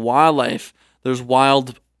incredible wildlife. There's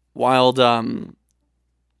wild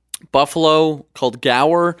buffalo called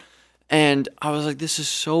gaur, and I was like, this is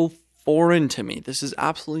so foreign to me. This is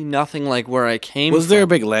absolutely nothing like where I came from. Was there a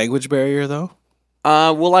big language barrier though?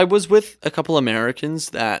 Well, I was with a couple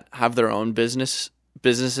Americans that have their own businesses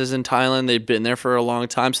in Thailand. They'd been there for a long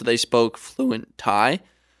time, so they spoke fluent Thai.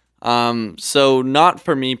 So not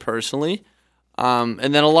for me personally. And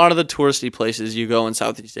then a lot of the touristy places you go in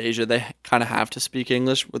Southeast Asia, they kind of have to speak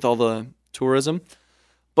English with all the tourism.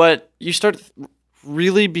 But you start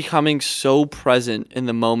really becoming so present in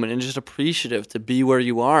the moment and just appreciative to be where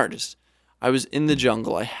you are. I was in the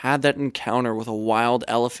jungle. I had that encounter with a wild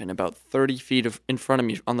elephant about 30 feet in front of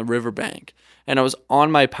me on the riverbank. And I was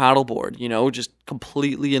on my paddleboard, you know, just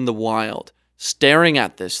completely in the wild, staring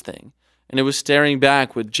at this thing. And it was staring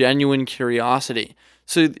back with genuine curiosity.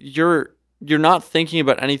 So you're not thinking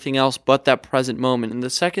about anything else but that present moment. And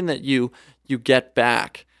the second that you get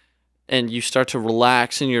back and you start to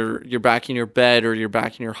relax and you're back in your bed or you're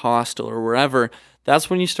back in your hostel or wherever, that's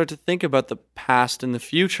when you start to think about the past and the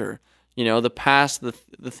future. You know, the past, the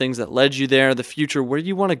things that led you there, the future, where do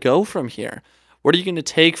you want to go from here? What are you going to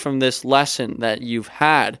take from this lesson that you've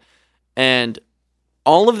had? And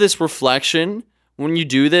all of this reflection, when you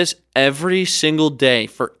do this every single day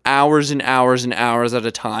for hours and hours and hours at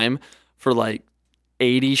a time, for like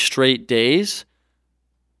 80 straight days,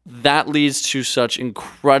 that leads to such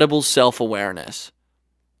incredible self-awareness.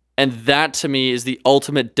 And that to me is the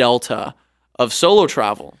ultimate delta of solo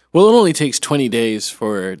travel. Well, it only takes 20 days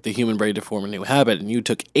for the human brain to form a new habit, and you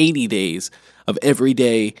took 80 days of every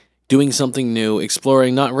day doing something new,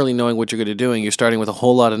 exploring, not really knowing what you're going to do. You're starting with a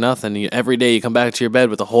whole lot of nothing. Every day you come back to your bed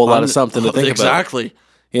with a whole lot of something to think about. Exactly.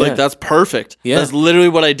 Yeah. Like, that's perfect. Yeah. That's literally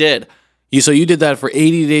what I did. So you did that for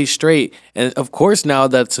 80 days straight, and of course now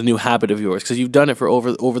that's a new habit of yours because you've done it for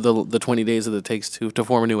over the 20 days that it takes to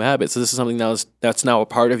form a new habit. So this is something that's now a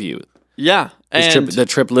part of you. Yeah. The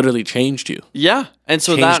trip literally changed you. Yeah. And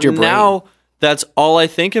so Changed your brain. now that's all I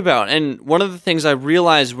think about. And one of the things I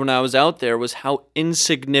realized when I was out there was how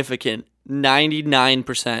insignificant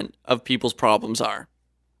 99% of people's problems are.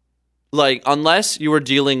 Like, unless you are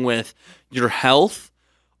dealing with your health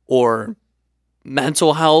or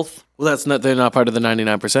mental health. Well, they're not part of the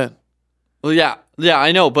 99%. Well, yeah,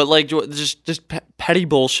 I know, but like just petty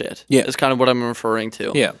bullshit. Yeah. Is kind of what I'm referring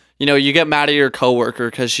to. Yeah. You know, you get mad at your coworker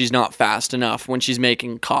because she's not fast enough when she's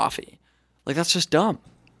making coffee. Like, that's just dumb.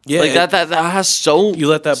 Yeah. Like that has so You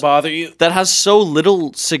let that bother you? that has so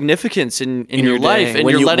little significance in your your life, day. and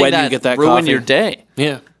When you're you- letting when you that, get that ruin coffee. your day.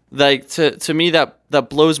 Yeah. Like, to me, that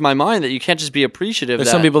blows my mind that you can't just be appreciative. There's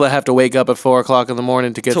that, some people that have to wake up at 4 o'clock in the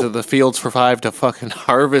morning to get to the fields for 5 to fucking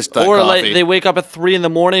harvest that or coffee. like they wake up at 3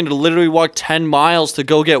 a.m. to literally walk 10 miles to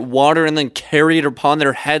go get water and then carry it upon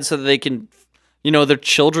their head so that they can, you know, their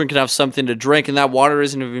children can have something to drink, and that water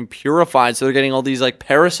isn't even purified, so they're getting all these like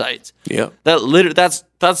parasites. Yeah. That's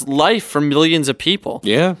life for millions of people.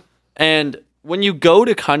 Yeah. And when you go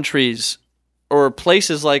to countries or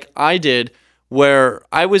places like I did, where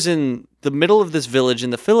I was in the middle of this village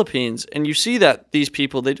in the Philippines, and you see that these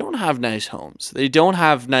people, they don't have nice homes. They don't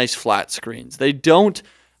have nice flat screens. They don't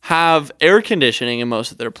have air conditioning in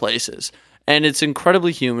most of their places. And it's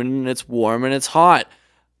incredibly humid, and it's warm, and it's hot.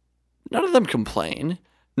 None of them complain.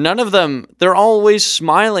 None of them, they're always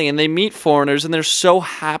smiling, and they meet foreigners, and they're so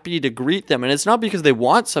happy to greet them. And it's not because they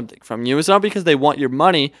want something from you. It's not because they want your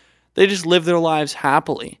money. They just live their lives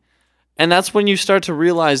happily. And that's when you start to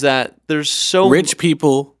realize that there's so... Rich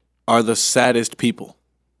people are the saddest people.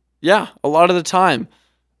 Yeah, a lot of the time.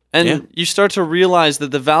 And Yeah. you start to realize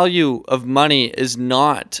that the value of money is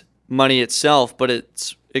not money itself, but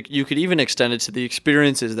you could even extend it to the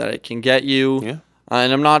experiences that it can get you. Yeah.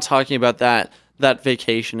 And I'm not talking about that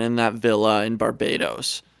vacation in that villa in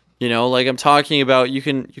Barbados. You know, like, I'm talking about you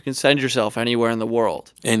can send yourself anywhere in the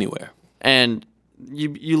world. Anywhere. And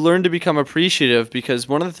you learn to become appreciative, because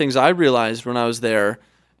one of the things I realized when I was there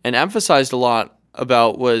and emphasized a lot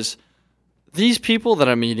about was these people that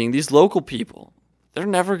I'm meeting, these local people, they're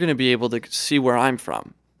never going to be able to see where I'm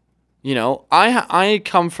from. You know, I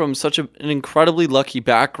come from such an incredibly lucky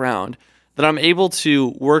background that I'm able to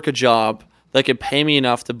work a job that could pay me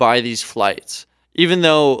enough to buy these flights, even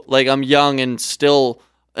though, like, I'm young and still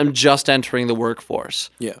am just entering the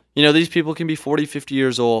workforce. Yeah. You know, these people can be 40, 50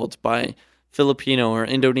 years old by Filipino or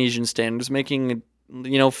Indonesian standards, making,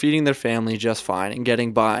 you know, feeding their family just fine and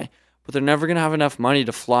getting by. But they're never going to have enough money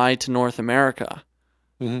to fly to North America.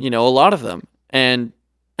 Mhm. You know, a lot of them. And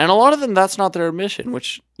a lot of them, that's not their mission,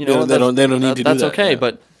 which, you know, They don't need to do that's that, okay. yeah.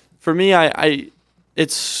 But for me,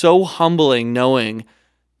 it's so humbling knowing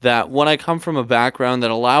that when I come from a background that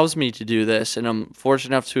allows me to do this, and I'm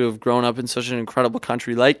fortunate enough to have grown up in such an incredible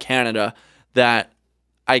country like Canada, that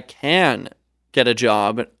I can get a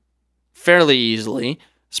job fairly easily,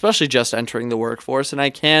 especially just entering the workforce, and I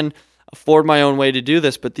can afford my own way to do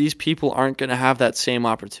this, but these people aren't going to have that same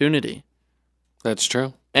opportunity. That's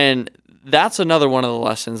true. And that's another one of the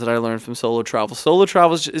lessons that I learned from solo travel. Solo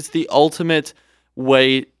travel is the ultimate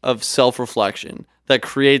way of self-reflection that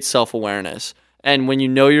creates self-awareness. And when you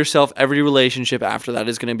know yourself, every relationship after that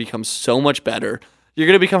is going to become so much better. You're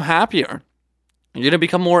going to become happier. You're going to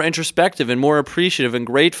become more introspective and more appreciative and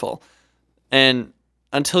grateful. And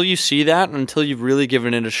until you see that, and until you've really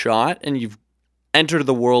given it a shot and you've entered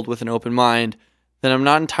the world with an open mind, then I'm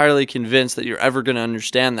not entirely convinced that you're ever going to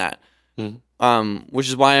understand that. Which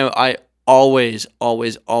is why I always,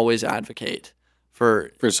 always, always advocate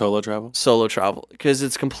for solo travel. Solo travel, because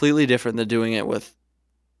it's completely different than doing it with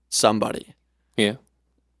somebody. Yeah.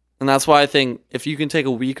 And that's why I think if you can take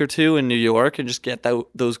a week or two in New York and just get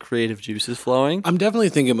those creative juices flowing. I'm definitely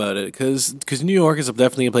thinking about it because New York is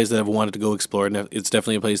definitely a place that I've wanted to go explore, and it's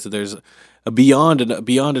definitely a place that there's beyond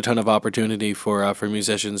a ton of opportunity for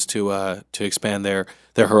musicians to expand their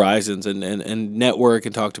horizons and network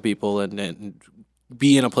and talk to people and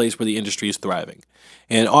be in a place where the industry is thriving.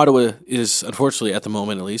 And Ottawa is, unfortunately, at the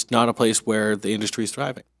moment at least, not a place where the industry is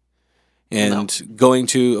thriving. And going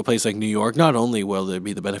to a place like New York, not only will there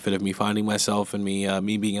be the benefit of me finding myself and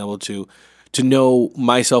me being able to know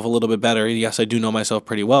myself a little bit better. Yes, I do know myself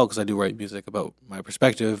pretty well because I do write music about my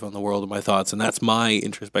perspective on the world and my thoughts, and that's my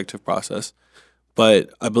introspective process.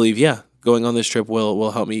 But I believe, going on this trip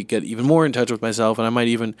will help me get even more in touch with myself, and I might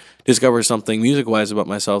even discover something music-wise about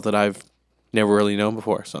myself that I've never really known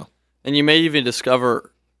before. So, and you may even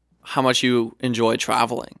discover how much you enjoy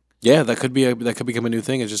traveling. Yeah, that could become a new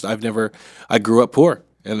thing. It's just I grew up poor,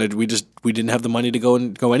 and we didn't have the money to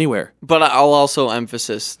go anywhere. But I'll also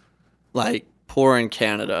emphasize, like, poor in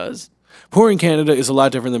Canada is. Poor in Canada is a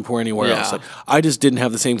lot different than poor anywhere Yeah. else. Like, I just didn't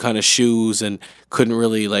have the same kind of shoes and couldn't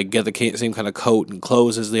really like get the same kind of coat and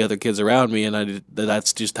clothes as the other kids around me, and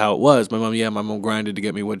that's just how it was. My mom grinded to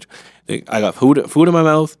get me what I got: food in my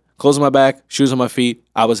mouth, clothes on my back, shoes on my feet.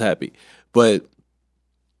 I was happy, but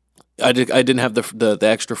I didn't have the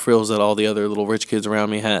extra frills that all the other little rich kids around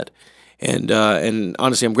me had. And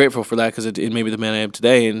honestly, I'm grateful for that because it made me the man I am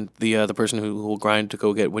today, and the person who will grind to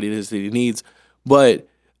go get what it is that he needs. But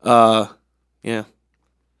yeah.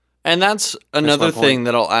 And that's another thing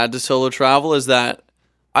that I'll add to solo travel is that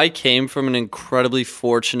I came from an incredibly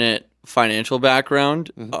fortunate financial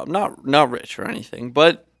background. Not rich or anything,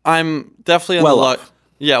 but I'm definitely on the luck.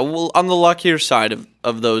 Yeah, well, on the luckier side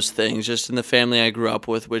of those things, just in the family I grew up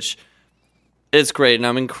with, which is great, and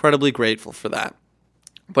I'm incredibly grateful for that.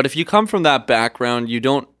 But if you come from that background, you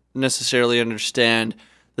don't necessarily understand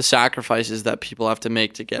the sacrifices that people have to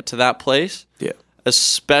make to get to that place. Yeah.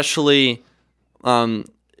 Especially,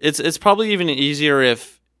 it's probably even easier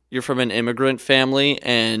if you're from an immigrant family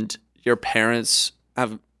and your parents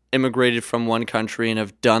have immigrated from one country and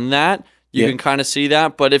have done that. You can kind of see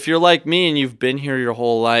that. But if you're like me and you've been here your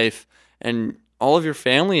whole life and all of your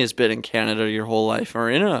family has been in Canada your whole life or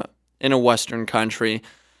in a Western country,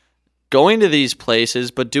 going to these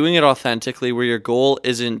places, but doing it authentically where your goal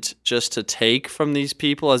isn't just to take from these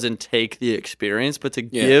people, as in take the experience, but to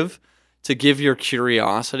give your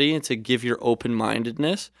curiosity and to give your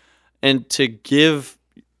open-mindedness and to give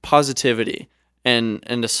positivity and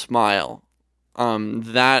a smile.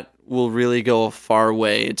 That will really go a far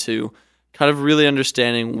way to kind of really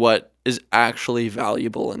understanding what is actually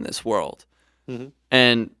valuable in this world. Mm-hmm.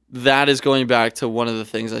 And that is going back to one of the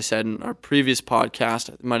things I said in our previous podcast.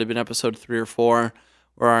 It might have been episode 3 or 4,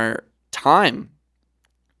 where our time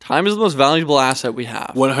is the most valuable asset we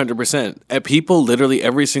have. 100%. People literally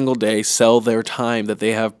every single day sell their time that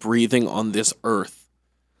they have breathing on this earth.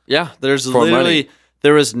 Yeah, there's literally,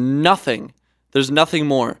 there's nothing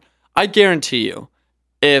more. I guarantee you,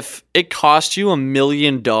 if it cost you $1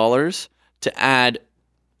 million to add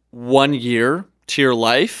 1 year to your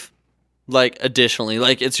life, like additionally,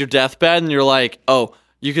 like it's your deathbed and you're like, oh,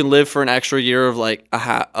 you can live for an extra year of like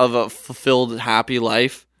a fulfilled, happy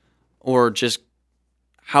life, or just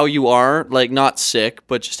how you are, like not sick,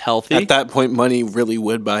 but just healthy. At that point, money really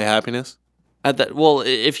would buy happiness.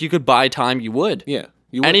 If you could buy time, you would. Yeah.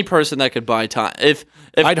 Any person that could buy time. If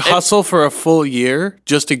I'd hustle for a full year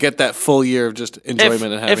just to get that full year of just enjoyment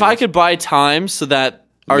and happiness. If I could buy time so that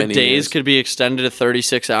our Many days years. could be extended to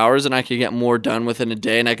 36 hours and I could get more done within a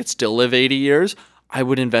day and I could still live 80 years, I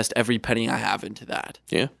would invest every penny I have into that.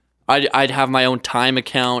 Yeah. I'd have my own time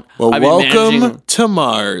account. Well, I'd be welcome to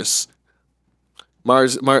Mars.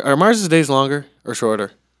 Are Mars's days longer or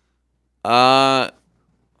shorter? That's,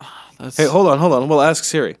 Hey, hold on. We'll ask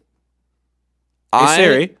Siri. Hey,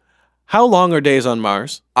 Siri, how long are days on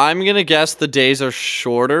Mars? I'm going to guess the days are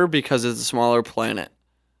shorter because it's a smaller planet.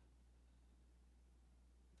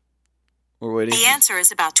 We're waiting. The answer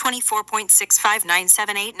is about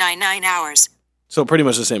 24.6597899 hours. So pretty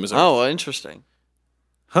much the same as Earth. Oh, interesting.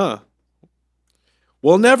 Huh.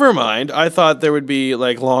 Well, never mind. I thought there would be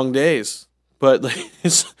like long days, but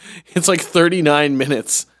it's like 39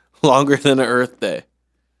 minutes longer than an Earth day.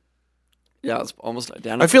 Yeah, it's almost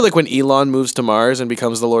identical. I feel like when Elon moves to Mars and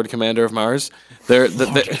becomes the Lord Commander of Mars,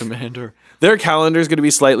 Commander. their calendar is going to be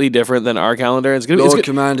slightly different than our calendar. Do you think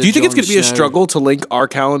Commander it's going to be a Jon struggle to link our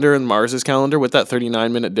calendar and Mars's calendar with that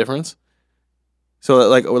 39-minute difference?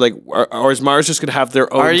 So or is Mars just going to have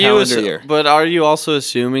their own calendar year? But are you also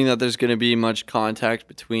assuming that there's going to be much contact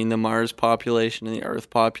between the Mars population and the Earth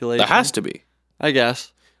population? There has to be. I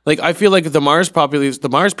guess. Like, I feel like the Mars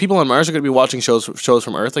people on Mars are going to be watching shows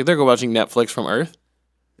from Earth. Like, they're going to be watching Netflix from Earth.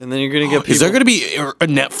 And then you're going to get people... Is there going to be a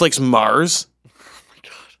Netflix Mars? Oh my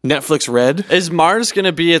God. Netflix Red? Is Mars going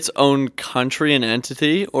to be its own country and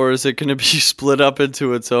entity, or is it going to be split up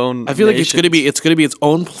into its own I feel like nation? it's going to be its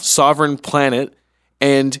own sovereign planet,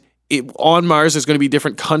 and on Mars there's going to be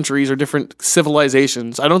different countries or different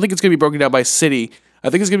civilizations. I don't think it's going to be broken down by city. I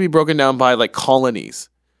think it's going to be broken down by, like, colonies.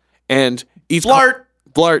 and each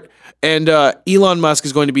Blart. And Elon Musk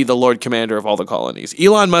is going to be the Lord Commander of all the colonies.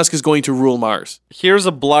 Elon Musk is going to rule Mars. Here's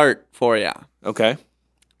a blart for you. Okay.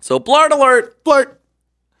 So blart alert. Blart.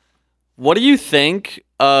 What do you think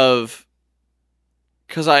of?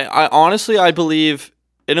 Because I honestly I believe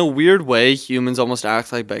in a weird way humans almost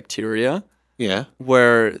act like bacteria, Yeah.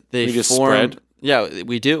 where they We just form. spread? Yeah,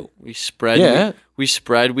 we do. We spread. Yeah. We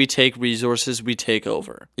spread. We take resources. We take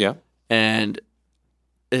over. Yeah. And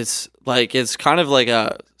it's kind of like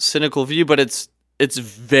a cynical view, but it's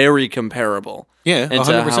very comparable Yeah.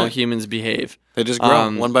 into 100%. how humans behave. They just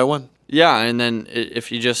grow one by one. Yeah, and then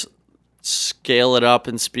if you just scale it up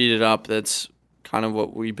and speed it up, that's kind of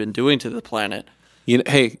what we've been doing to the planet.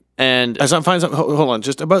 Hey, And as I'm finding something, hold on,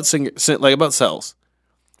 just about about cells,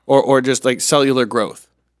 or just like cellular growth.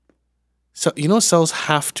 So cells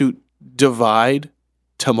have to divide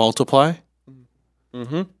to multiply.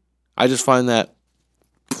 Mhm. I just find that.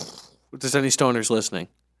 If there's any stoners listening,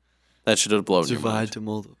 that should have blown your mind. to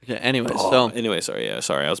multiply. Okay. Anyway, Sorry,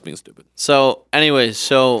 I was being stupid.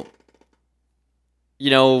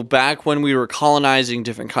 Back when we were colonizing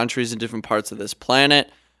different countries and different parts of this planet,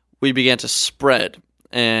 we began to spread,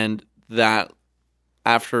 and that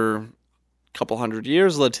after a couple hundred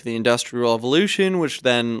years led to the Industrial Revolution, which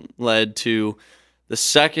then led to the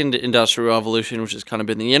second Industrial Revolution, which has kind of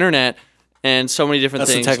been the internet, and so many different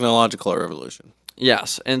That's things. the technological revolution.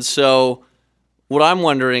 Yes. And so what I'm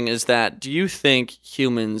wondering is that do you think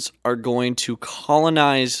humans are going to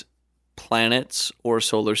colonize planets or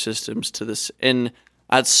solar systems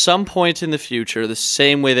at some point in the future the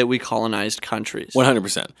same way that we colonized countries?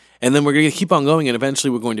 100%. And then we're going to keep on going, and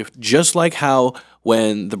eventually we're going to, just like how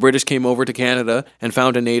when the British came over to Canada and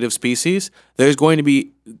found a native species, we're going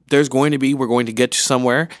to get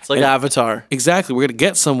somewhere. It's like Avatar. Exactly. We're going to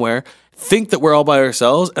get somewhere, think that we're all by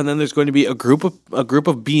ourselves, and then there's going to be a group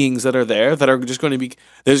of beings that are there that are just going to be,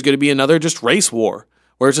 there's going to be another just race war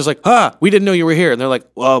where it's just like, we didn't know you were here. And they're like,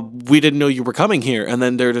 well, we didn't know you were coming here. And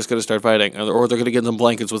then they're just going to start fighting, or they're going to get them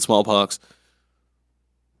blankets with smallpox.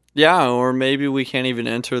 Yeah, or maybe we can't even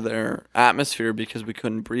enter their atmosphere because we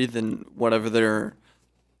couldn't breathe in whatever their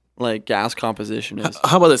gas composition is.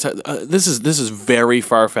 How about this? This is very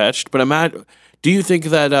far fetched, but do you think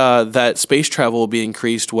that that space travel will be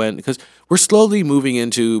increased because we're slowly moving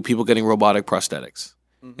into people getting robotic prosthetics,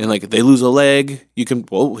 and they lose a leg,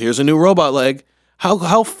 here's a new robot leg.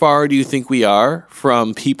 How far do you think we are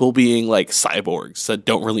from people being like cyborgs that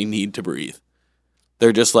don't really need to breathe?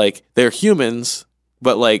 They're just they're humans,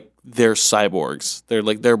 but they're cyborgs. They're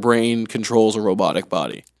their brain controls a robotic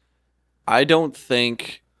body. I don't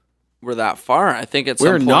think we're that far. I think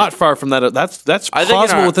we're not far from that. That's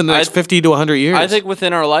possible within the next 50 to 100 years. I think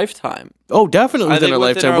within our lifetime. Oh, definitely within our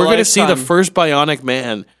lifetime. We're going to see the first bionic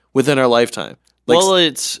man within our lifetime. There's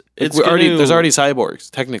already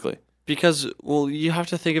cyborgs technically. Because you have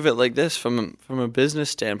to think of it like this from a business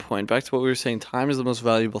standpoint. Back to what we were saying, time is the most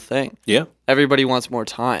valuable thing. Yeah. Everybody wants more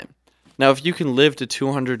time. Now, if you can live to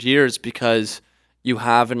 200 years because you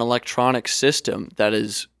have an electronic system that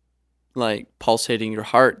is pulsating your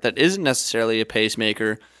heart, that isn't necessarily a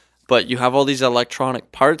pacemaker, but you have all these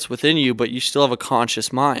electronic parts within you, but you still have a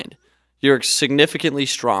conscious mind. You're significantly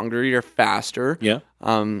stronger. You're faster. Yeah.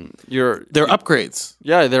 They're upgrades.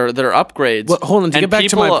 Yeah, they're upgrades. Well, hold on. To get back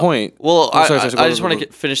to my point. Well, I just want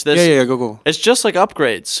to finish this. Yeah. Go. It's just like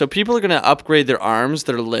upgrades. So people are going to upgrade their arms,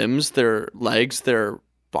 their limbs, their legs, their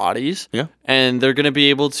bodies. Yeah. And they're going to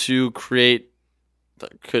be able to create.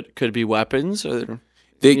 Could be weapons, or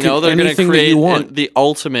they're going to create the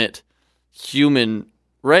ultimate human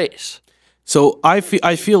race. So I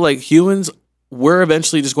feel like humans, we're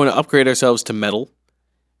eventually just going to upgrade ourselves to metal,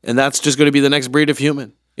 and that's just going to be the next breed of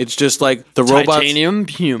human. It's just like the robots. Titanium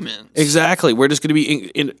humans. Exactly. We're just going to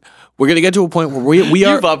be we're going to get to a point where we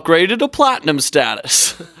are. You've upgraded to platinum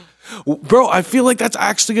status. Bro, I feel like that's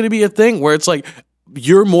actually going to be a thing where it's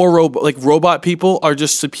you're more robot people are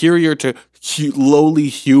just superior to lowly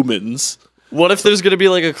humans. What if there's going to be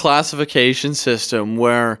a classification system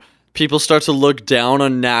where people start to look down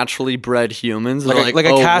on naturally bred humans? Like a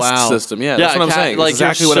caste system. Yeah, that's what I'm saying. That's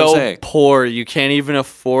exactly what I'm saying. Poor, you can't even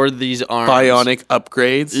afford these arms. Bionic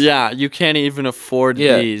upgrades. Yeah, you can't even afford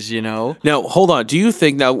these, Now, hold on. Do you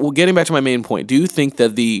think, getting back to my main point, do you think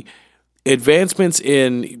that the advancements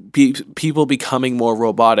in people becoming more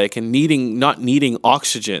robotic and not needing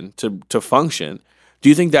oxygen to function, do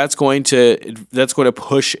you think that's going to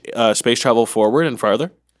push space travel forward and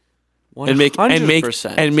farther?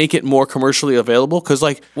 100%. And make it more commercially available? Because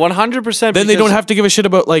 100%. Then they don't have to give a shit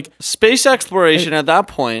about space exploration at that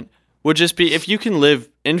point would just be, if you can live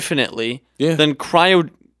infinitely, then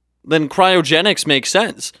cryogenics makes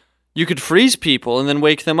sense. You could freeze people and then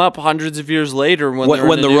wake them up hundreds of years later when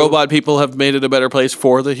When the robot people have made it a better place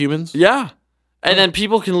for the humans? Yeah. And then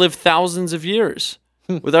people can live thousands of years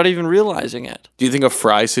without even realizing it. Do you think a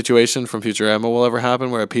Fry situation from Futurama will ever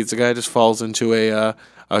happen where a pizza guy just falls into a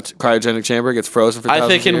cryogenic chamber, gets frozen for thousands I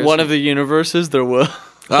think of years? in one of the universes there will.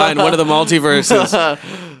 In one of the multiverses.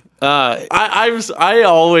 I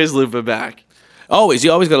always loop it back.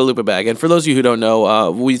 You always got to loop it back. And for those of you who don't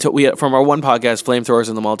know, we from our one podcast, Flamethrowers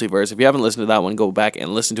in the Multiverse. If you haven't listened to that one, go back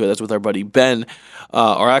and listen to it. That's with our buddy Ben,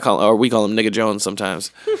 or we call him Nigga Jones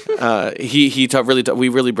sometimes. We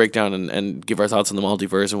really break down and give our thoughts on the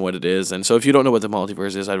multiverse and what it is. And so if you don't know what the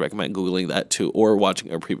multiverse is, I'd recommend googling that too, or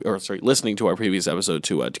listening to our previous episode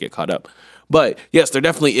to get caught up. But yes, there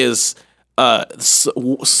definitely is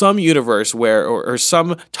some universe where or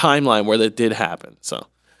some timeline where that did happen. So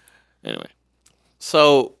anyway.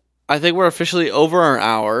 So I think we're officially over our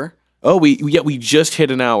hour. Oh, we just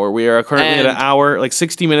hit an hour. We are currently at an hour, like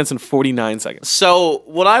 60 minutes and 49 seconds. So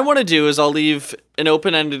what I want to do is I'll leave an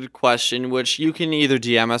open-ended question, which you can either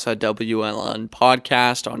DM us at WLN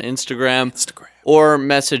Podcast on Instagram, or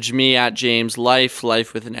message me at James Life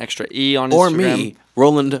with an extra E on Instagram. Or me,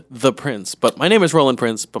 Roland the Prince. But my name is Roland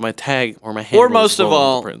Prince, but my tag or my handle is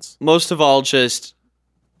Roland the Prince. Most of all, just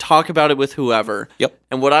talk about it with whoever. Yep.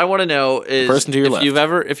 And what I want to know is person to your left.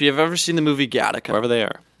 If you've ever seen the movie Gattaca. Wherever they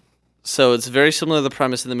are. So it's very similar to the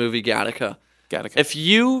premise of the movie Gattaca. Gattaca. If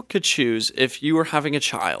you could choose, if you were having a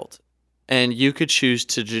child and you could choose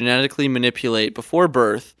to genetically manipulate before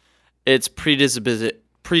birth its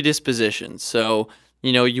predisposition. So,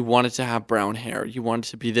 you want it to have brown hair. You want it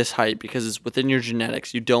to be this height because it's within your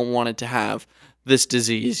genetics. You don't want it to have this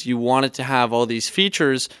disease. You want it to have all these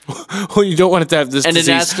features. Well, you don't want it to have this disease.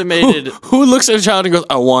 And an estimated... Who looks at a child and goes,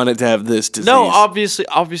 I want it to have this disease? No, obviously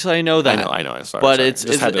I know that. I know. Sorry, but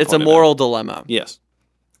it's a moral dilemma. Yes.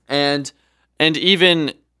 And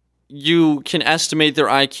even you can estimate their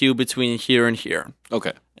IQ between here and here.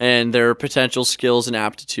 Okay. And their potential skills and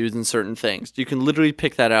aptitudes in certain things. You can literally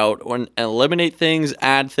pick that out and eliminate things,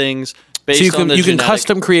 add things based on the you can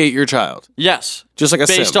custom create your child. Yes. Just like a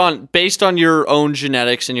sim. Based on your own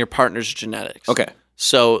genetics and your partner's genetics. Okay.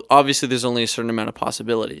 So obviously there's only a certain amount of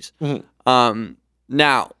possibilities. Mm-hmm.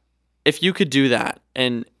 Now, if you could do that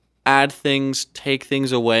and add things, take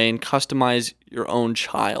things away, and customize your own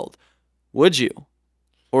child, would you?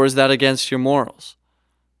 Or is that against your morals?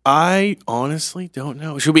 I honestly don't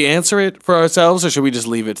know. Should we answer it for ourselves, or should we just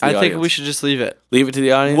leave it to the audience? I think we should just leave it. Leave it to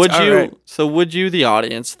the audience? Would you? Right. So would you, the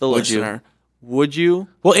audience, the listener, would you?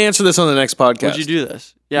 We'll answer this on the next podcast. Would you do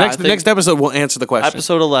this? Yeah. Next episode, we'll answer the question.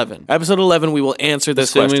 Episode 11. Episode 11, we will answer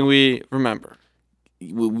this question. Assuming we remember.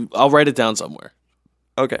 I'll write it down somewhere.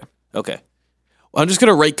 Okay. I'm just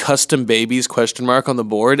gonna write "custom babies?" on the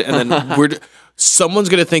board, and then someone's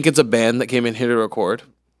gonna think it's a band that came in here to record.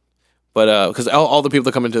 But because all the people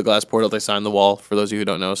that come into the glass portal, they sign the wall. For those of you who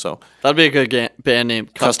don't know, so that'd be a good band name.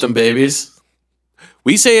 Custom Babies.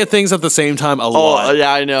 We say things at the same time a lot. Oh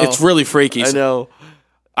yeah, I know. It's really freaky. I know.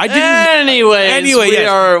 I didn't. Anyway,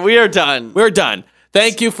 we are done. We're done.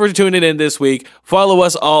 Thank you for tuning in this week. Follow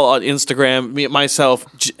us all on Instagram, myself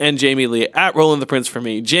and Jamie Lee, at Roland the Prince for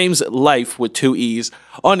me, James Life with 2 E's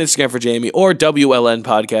on Instagram for Jamie, or WLN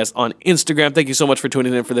Podcast on Instagram. Thank you so much for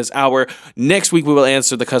tuning in for this hour. Next week, we will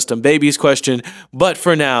answer the custom babies question. But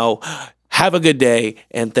for now, have a good day,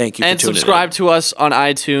 and thank you for tuning in. And subscribe to us on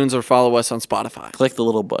iTunes or follow us on Spotify. Click the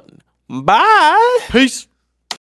little button. Bye. Peace.